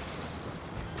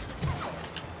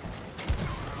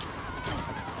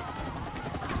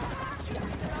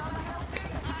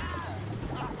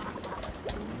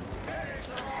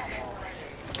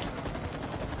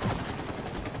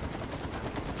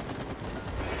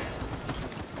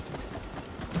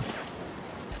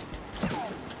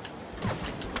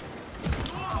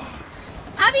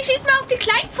 Fabi, schieß mal auf die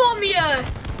Kleinen vor mir.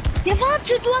 Ja,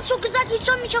 warte, du hast doch gesagt, ich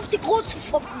soll mich auf die große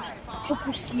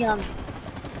fokussieren.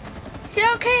 Ja,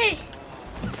 okay.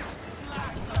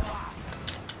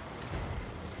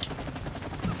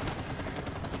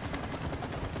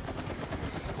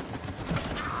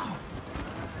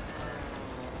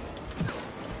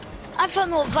 Einfach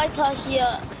nur weiter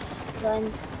hier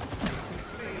sein.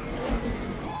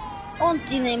 Und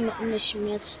die nehmen mich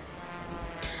mit.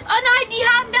 Oh nein, die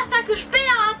haben das da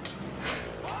gesperrt.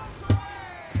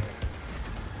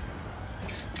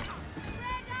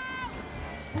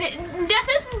 Das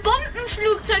ist ein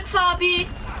Bombenflugzeug, Fabi.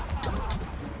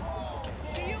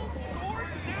 Shield,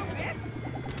 swords, and now this?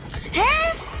 Hä?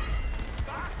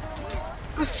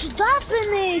 Achso, da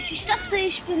bin ich. Ich dachte,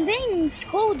 ich bin Dings.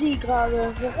 Cody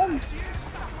gerade. Warum?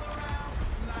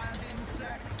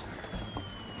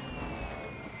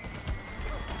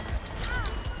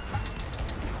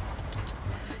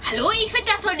 Hallo, ich finde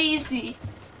das so easy.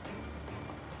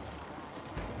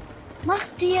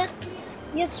 Macht dir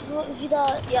jetzt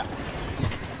wieder. Ja.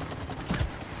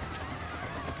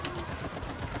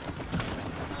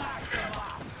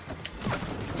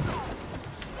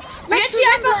 Und jetzt Weißt du, wie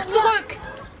einfach zurück.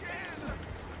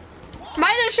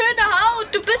 Meine schöne Haut,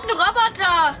 du bist ein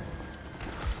Roboter.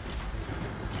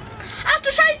 Ach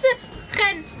du Scheiße,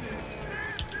 renn.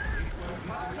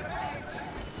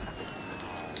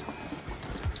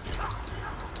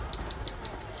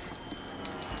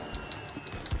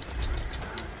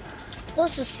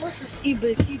 Das ist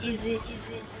übelst easy.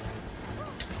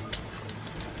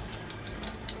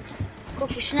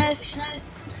 Guck, wie schnell.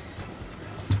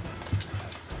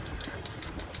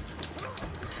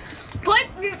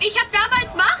 Ich habe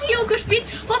damals Mario gespielt,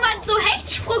 wo man so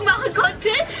Hechtsprung machen konnte.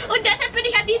 Und deshalb bin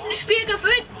ich an diesem Spiel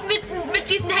gewöhnt mit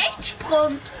diesem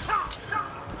Hechtsprung.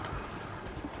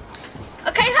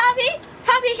 Okay,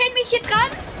 Fabi, ich hänge mich hier dran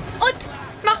und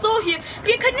mach so hier.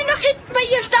 Wir können nur noch hinten bei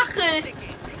ihr Stachel.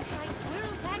 Knight's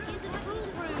Squirrel Tech isn't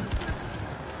foolproof.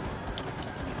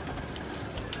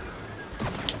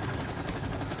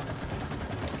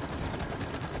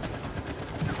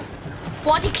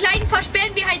 Boah, die Kleinen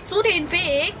versperren mir halt so den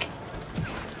Weg.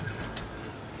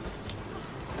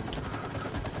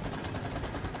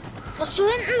 Was du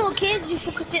hinten? Okay, sie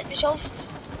fokussiert mich auf.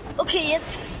 Okay,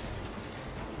 jetzt.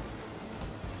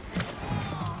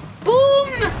 Boom!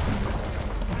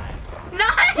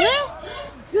 Nein! Hä?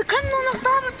 Wir können nur noch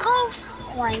damit drauf.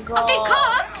 Oh mein Gott. Auf den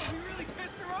Kopf!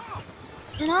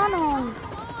 Keine Ahnung.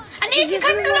 Ah nee, wir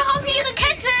können nur noch auf ihre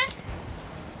Kette.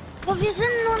 Aber wir sind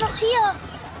nur noch hier.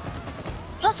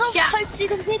 Pass auf, Ja. falls sie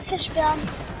den Weg versperren.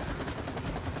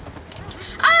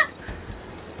 Ah!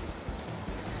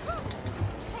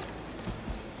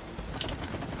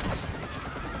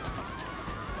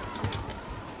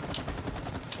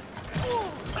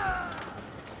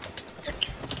 Zack.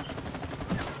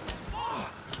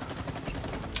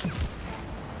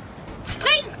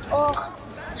 Spring! Och,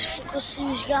 ich fokussiere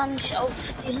mich gar nicht auf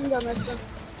die Hindernisse.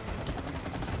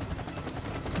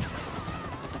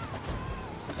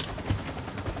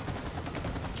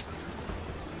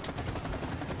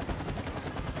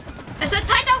 Es wird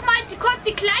Zeit auch mal kurz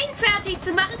die Kleinen fertig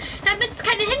zu machen, damit es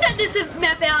keine Hindernisse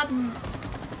mehr werden.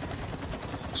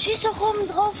 Schieß doch oben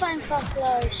drauf einfach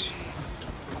gleich.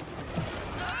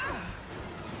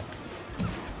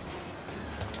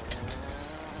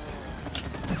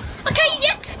 Okay,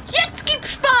 jetzt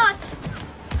gibt's Spaß.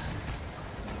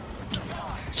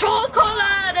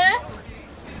 Schokolade.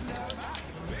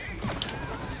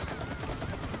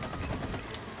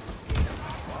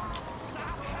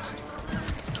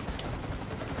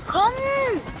 Komm!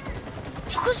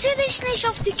 Fokussier dich nicht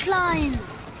auf die Kleinen.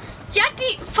 Ja,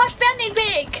 die versperren den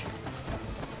Weg.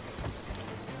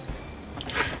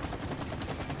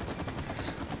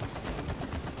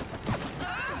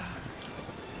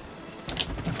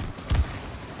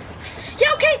 Ja,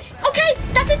 okay,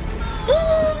 das ist...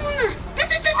 Boom!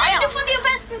 Das ist das Ende von der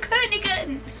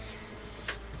Wespenkönigin.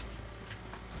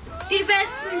 Die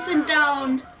Wespen sind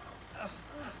down.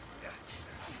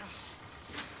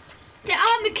 Der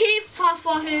arme Käfer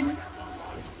vorhin.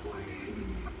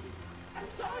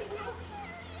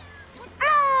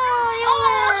 Oh!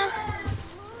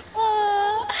 Oh.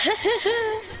 Oh!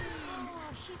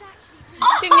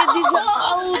 Junge, diese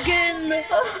Augen.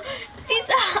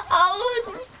 Diese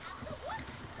Augen.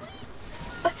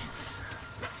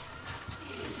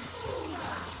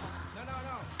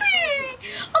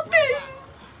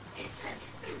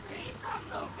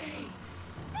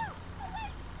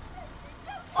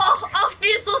 Oh, oh, oh, die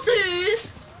ist so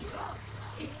süß.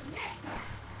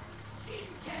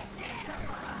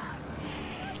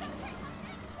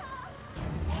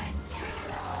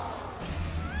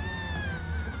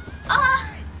 Ah.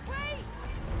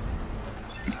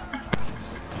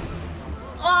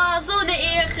 Oh, so eine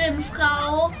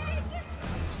Ehrenfrau.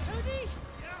 Cody,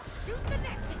 shoot the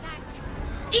nectar tank.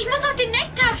 Ich muss auf den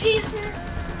Nektar schießen.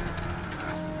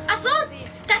 Ach so,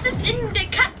 das ist in der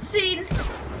Cutscene.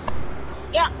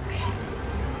 Ja.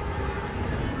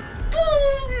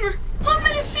 Boom!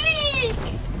 Hummel flieg!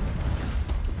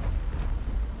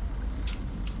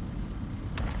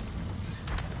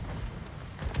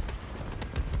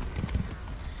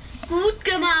 Gut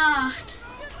gemacht.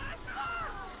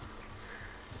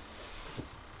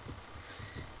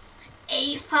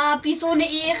 Ey, Fabi, so eine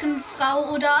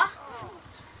Ehrenfrau, oder?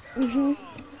 Mhm.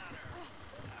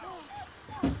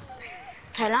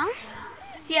 Teil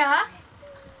Ja.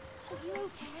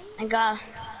 Egal.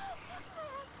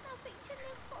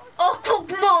 Oh, guck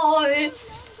mal.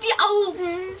 Die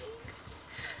Augen.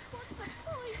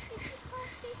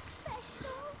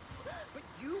 But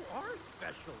you are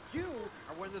special. You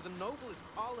are one of the noblest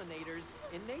pollinators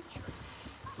in nature.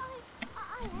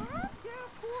 Yeah,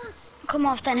 of course. Komm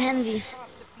mal auf dein Handy.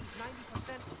 Crops that feed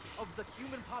 90% of the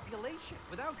human population.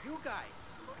 Without you guys,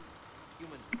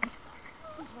 humans would stop.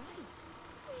 He's right.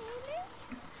 Really?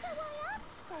 So I am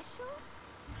special?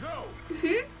 No!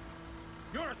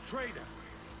 You're a traitor.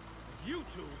 You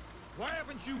two, why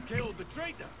haven't you killed the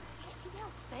traitor? She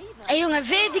helped save us. Ey Junge,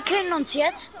 wehe, die killen uns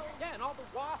jetzt. Yeah, and all the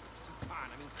wasps have gone.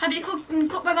 I mean, Habt ihr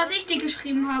guck mal, was ich dir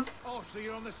geschrieben habe. Oh, so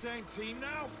you're on the same team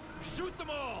now? Shoot them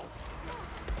all!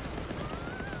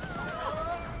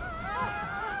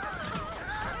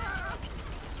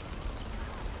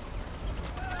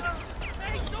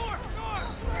 hey, door!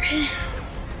 Okay.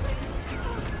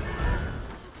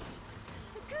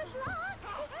 Good luck.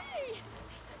 Hey,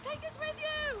 take us with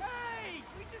you. Hey,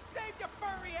 we just saved your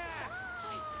furry ass.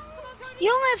 Come on, Cody.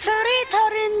 Junge,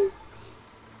 Verräterin.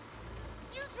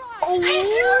 You try. Oh,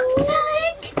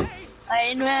 Flugzeug!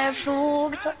 ein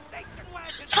Flugzeug.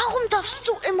 Warum darfst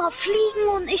du immer fliegen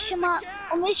und ich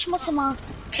muss immer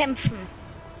kämpfen?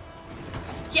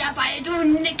 Ja, weil du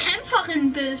eine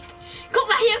Kämpferin bist. Guck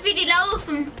mal hier, wie die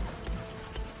laufen.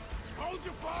 Hold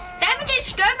your fire! Der mit den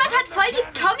Stürmern hat voll die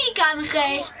Tommy Gun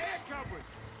recht. Air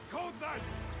coverage! Cold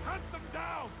knives! Hunt them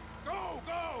down! Go,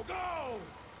 go, go!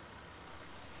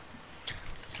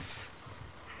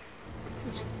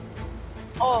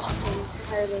 Och, du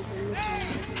halbe Minute.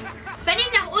 Wenn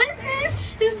ich nach unten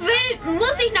will,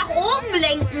 muss ich nach oben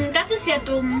lenken. Das ist ja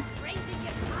dumm. Raising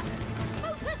your guns.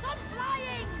 Focus on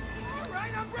flying. All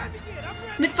right, I'm revving it. I'm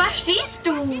revving Mit was schießt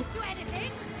du? Do anything.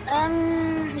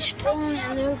 Ich bin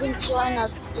in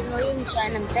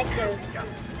irgendeinem Deckel.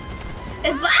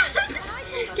 Was?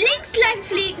 Links lang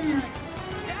fliegen. it.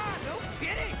 Yeah, no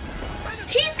kidding.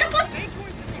 Schieß kaputt.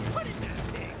 Acorns have been put in that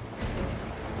thing.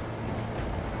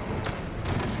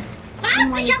 Was? Oh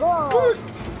mein Ich hab Gott. Boost.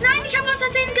 Nein, ich hab aus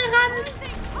Versehen gerammt.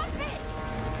 Pop it.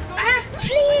 Ah.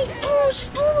 Flieg,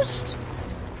 Boost.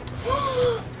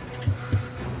 Oh.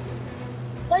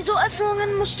 Bei so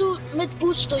Öffnungen musst du mit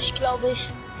Boost durch, glaube ich.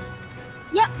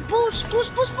 Ja, Boost.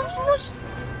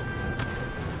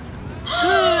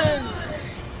 Schön.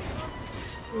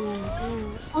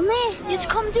 Oh nee, jetzt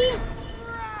kommen die.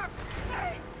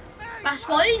 Was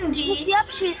wollen Ich muss die? die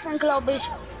abschießen, glaube ich.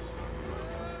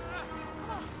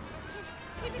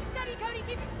 Keep it steady, Cody.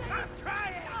 Keep it steady. I'm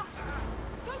trying.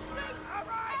 Go straight. All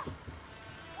right.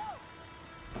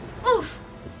 Uff.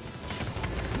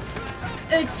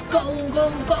 It's go. Go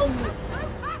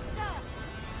faster.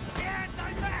 And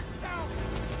I'm maxed out.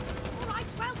 All right,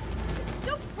 well,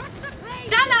 don't crush the plane.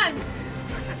 Da lang.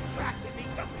 You're distracting me.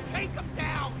 Just take them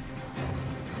down.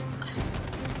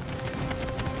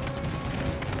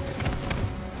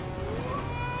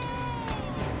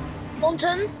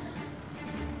 Unten.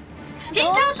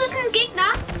 Hinter uns ist ein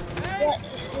Gegner. Ja,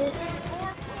 ich sehe es. More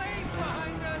planes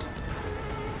behind us.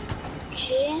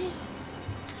 Okay.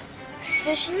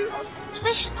 Zwischen.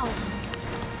 Oh.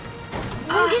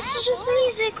 Warum gehst du so viel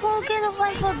Risiko? Geh doch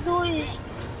einfach durch.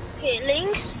 Okay,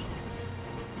 links.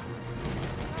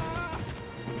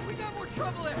 We got more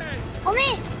trouble ahead. Oh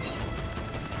nee.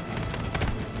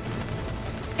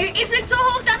 Ich flieg so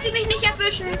hoch, dass sie mich nicht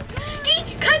erwischen.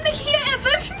 Die können mich hier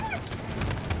erwischen.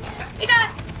 Egal.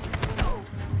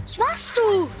 Was machst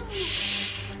du?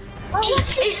 Warum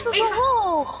fliegst du so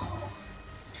hoch?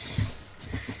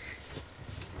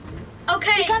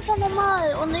 Okay. Flieg einfach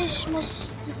normal und ich muss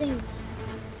die Dings.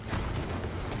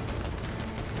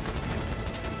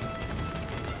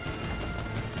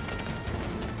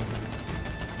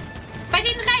 Bei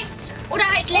den rechts. Oder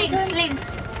halt links. Okay. Links.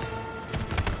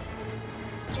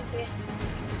 Okay.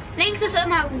 Links ist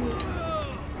immer gut.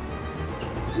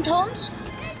 Hinter uns?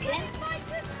 Okay.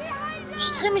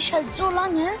 Ich drehe mich halt so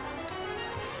lange.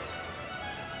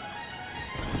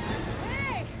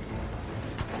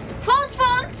 Vor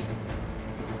uns.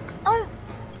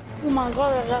 Oh mein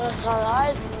Gott, This is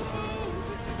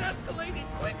escalating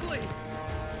quickly.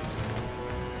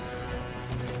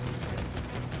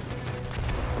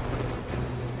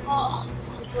 oh,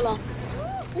 Controller.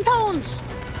 Hinter uns!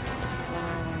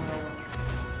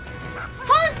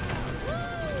 Vor uns.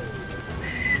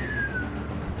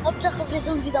 Hauptsache, wir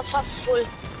sind wieder fast voll.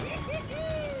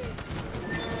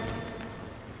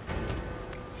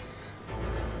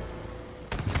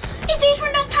 Ich sehe schon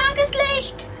das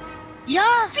Tageslicht. Ja!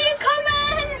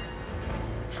 Willkommen.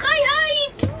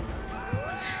 Freiheit.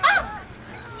 Ah,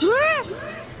 Hm?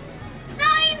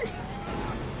 nein.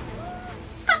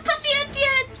 Was passiert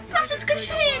jetzt? Was ist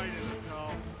geschehen?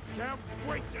 Can't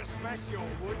wait to smash your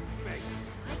wooden face.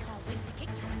 I can't wait to kick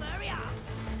your furry ass.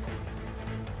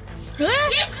 Hä?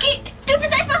 Jetzt geht. Das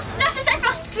ist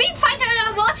einfach Street Fighter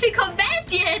oder Mortal Kombat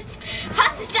jetzt.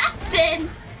 Was ist das denn?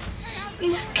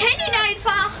 Ich kenn ihn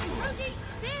einfach. Cody,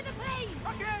 steer the plane.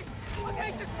 Okay,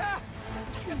 just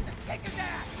kick his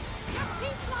ass. Just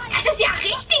keep flying. Das ist ja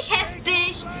richtig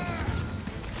heftig.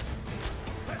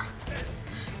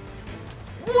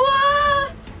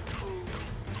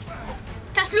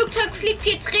 fliegt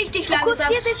jetzt richtig langsam.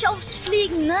 Fokussier dich aufs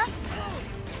Fliegen, ne?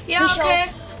 Ja, Nicht okay.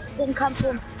 auf den Kampf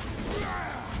um.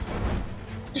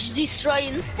 Ich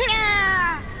destroyen.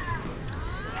 Ja.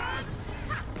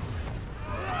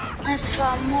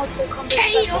 Einfach Motor kommt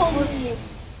jetzt KO. einfach holen.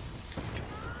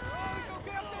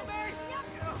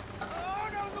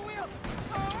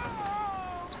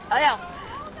 Ah ja.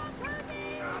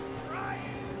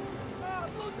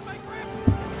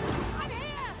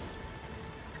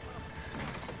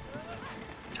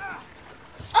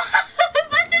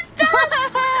 Was ist das?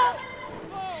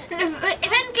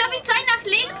 Wenn, glaube ich, zwei nach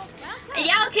links.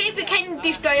 Ja, okay, wir kennen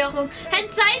die Steuerung. Wenn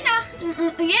zwei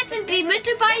nach jetzt in die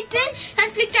Mitte beide,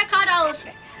 dann fliegt er geradeaus.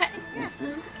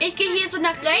 Ich gehe hier so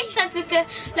nach rechts, dann fliegt er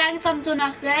langsam so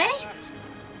nach rechts.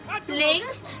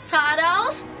 Links,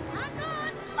 geradeaus.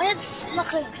 Und jetzt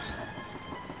nach links.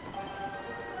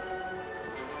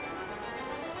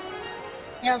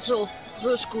 Ja, so. So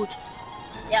ist gut.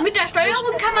 Ja, Mit der so ist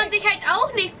Steuerung kann man perfekt. sich halt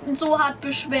auch nicht so hart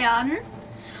beschweren.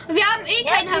 Wir haben eh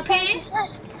kein das HP, ist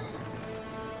halt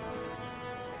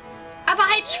aber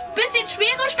halt ein bisschen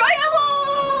schwere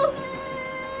Steuerung.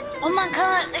 Und man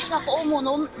kann halt nicht nach oben und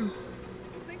unten.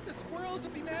 Think the squirrels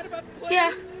would be mad about the Ja,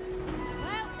 Well,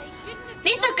 they shouldn't have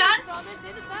nicht so stolen ganz. from us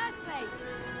in the first place.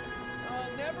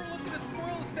 I'll never look at a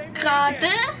squirrel the same way Gerade.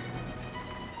 again.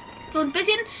 So ein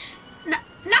bisschen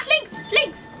nach links,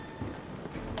 links.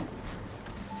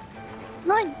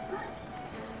 Nein.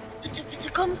 Bitte, bitte,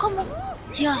 komm, komm.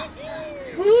 Ja.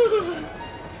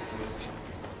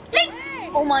 Links.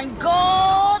 Oh mein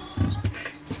Gott.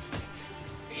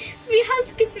 Wie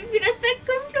hast du gesehen, wie das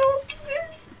weggeflogen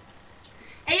ist?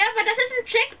 Ey, aber das ist ein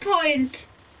Checkpoint.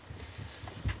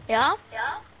 Ja?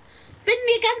 Bin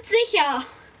mir ganz sicher.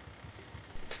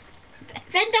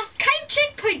 Wenn das kein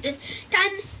Checkpoint ist,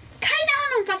 dann keine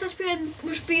Ahnung, was das für ein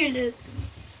Spiel ist.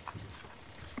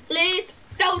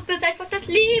 Das ist einfach das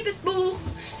Liebesbuch.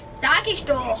 Sag ich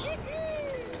doch.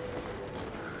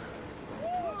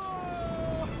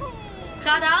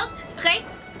 Geradeaus, rechts,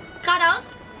 geradeaus.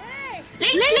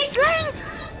 Links, links,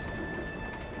 Links.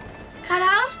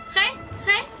 geradeaus,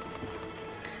 rechts,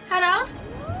 geradeaus.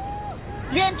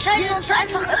 Wir entscheiden uns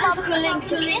einfach immer für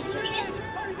links, okay?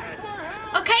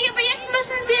 Okay, aber jetzt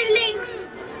müssen wir links.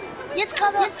 Jetzt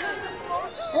gerade. Hä?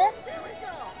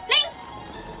 Links.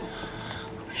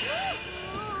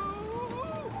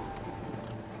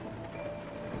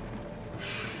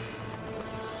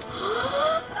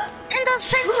 In das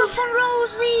Fenster von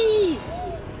Rosie.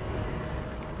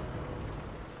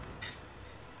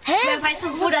 Hä? Wer weiß,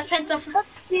 wo das Fenster von...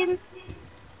 Platz ziehen.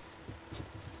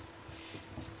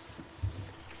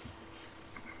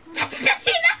 Was ist das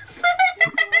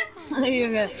hier?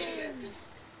 Junge.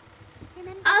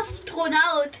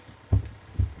 Astronaut.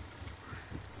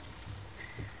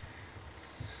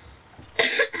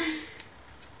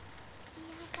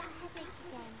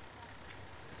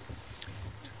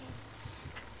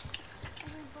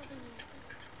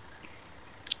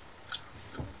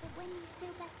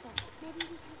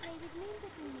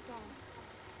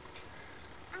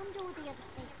 And all the other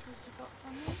space toys you got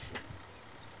from me.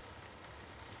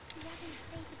 We haven't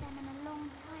played with them in a long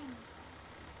time.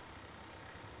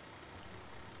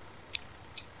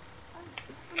 Oh,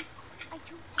 and I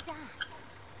talked to Dad. I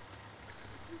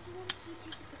think he wants you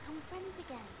two to become friends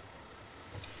again.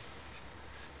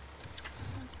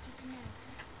 Just wanted you to know.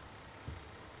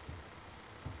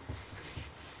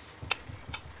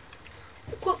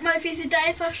 Guck mal, wie sie da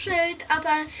einfach chillt,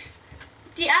 aber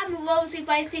die arme Rosie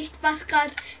weiß nicht, was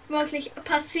gerade wirklich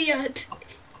passiert.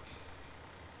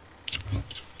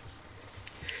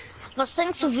 Was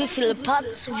denkst du, wie viele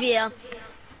Parts wir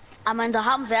am Ende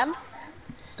haben werden?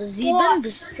 7 Boah.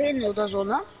 bis 10 oder so,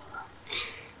 ne?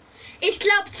 Ich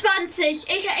glaube 20.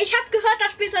 Ich habe gehört,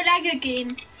 das Spiel soll lange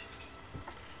gehen.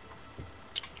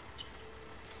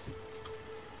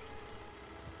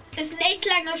 Das ist ein echt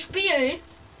langes Spiel.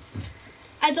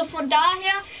 Also von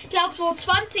daher, ich glaube so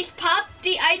 20 Parts,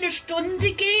 die eine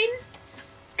Stunde gehen,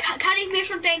 kann ich mir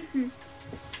schon denken.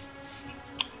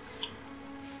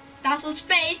 Das ist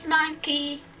Space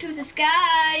Monkey to the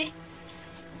sky.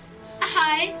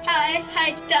 Hi, hi,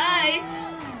 hi, die.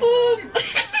 Boom.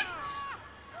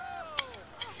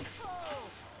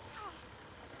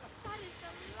 That is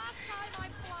the last time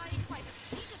I'm flying by the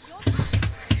seat of your pants.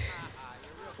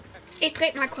 Ich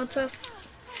dreh mal kurz was.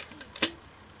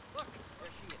 Look, there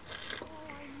she is. Oh,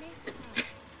 I miss her.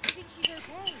 I think she's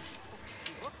okay.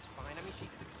 She looks fine. I mean,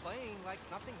 she's playing like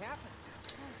nothing happened.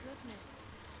 Oh, goodness.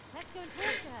 Let's go and talk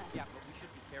to her. Yeah, but we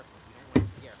should be careful. We don't want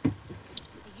to scare her.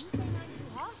 Are you saying I'm too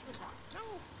harsh with her?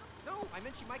 No, I meant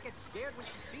then she might get scared when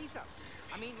she sees us.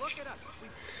 I mean, look at us.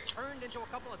 We've turned into a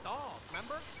couple of dolls,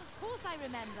 remember? Of course I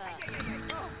remember.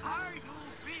 Are you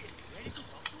really ready to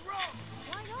talk to Rose?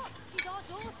 Why not? She's our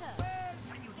daughter. Well,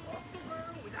 can you talk to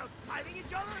her without fighting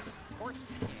each other? Of course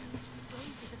we can.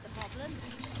 Rose isn't the problem.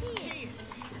 He is.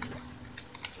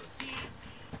 You see,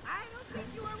 I don't think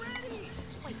you are ready.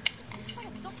 Wait, he's trying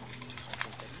to stop us. I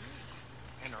think that he is.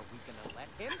 And are we gonna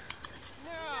let him?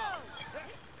 No!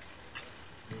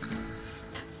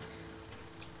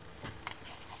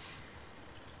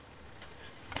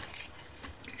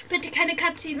 Bitte keine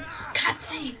Cutscene.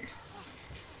 Cutscene.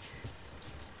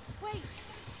 Wait.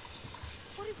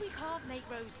 What if we can't make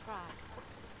Rose cry?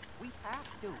 We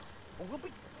have to. Or we'll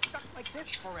be stuck like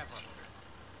this forever.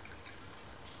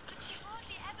 But she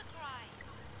hardly ever cries.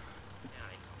 Yeah,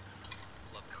 I know.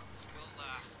 Look,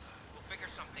 we'll figure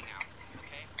something out,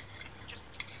 okay? We just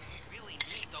really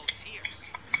need those tears.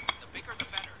 The bigger the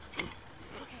better.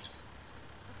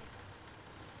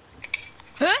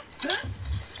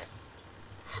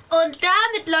 Und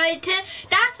damit, Leute,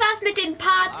 das war's mit dem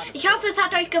Part. Ich hoffe, es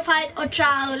hat euch gefallen und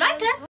ciao, Leute.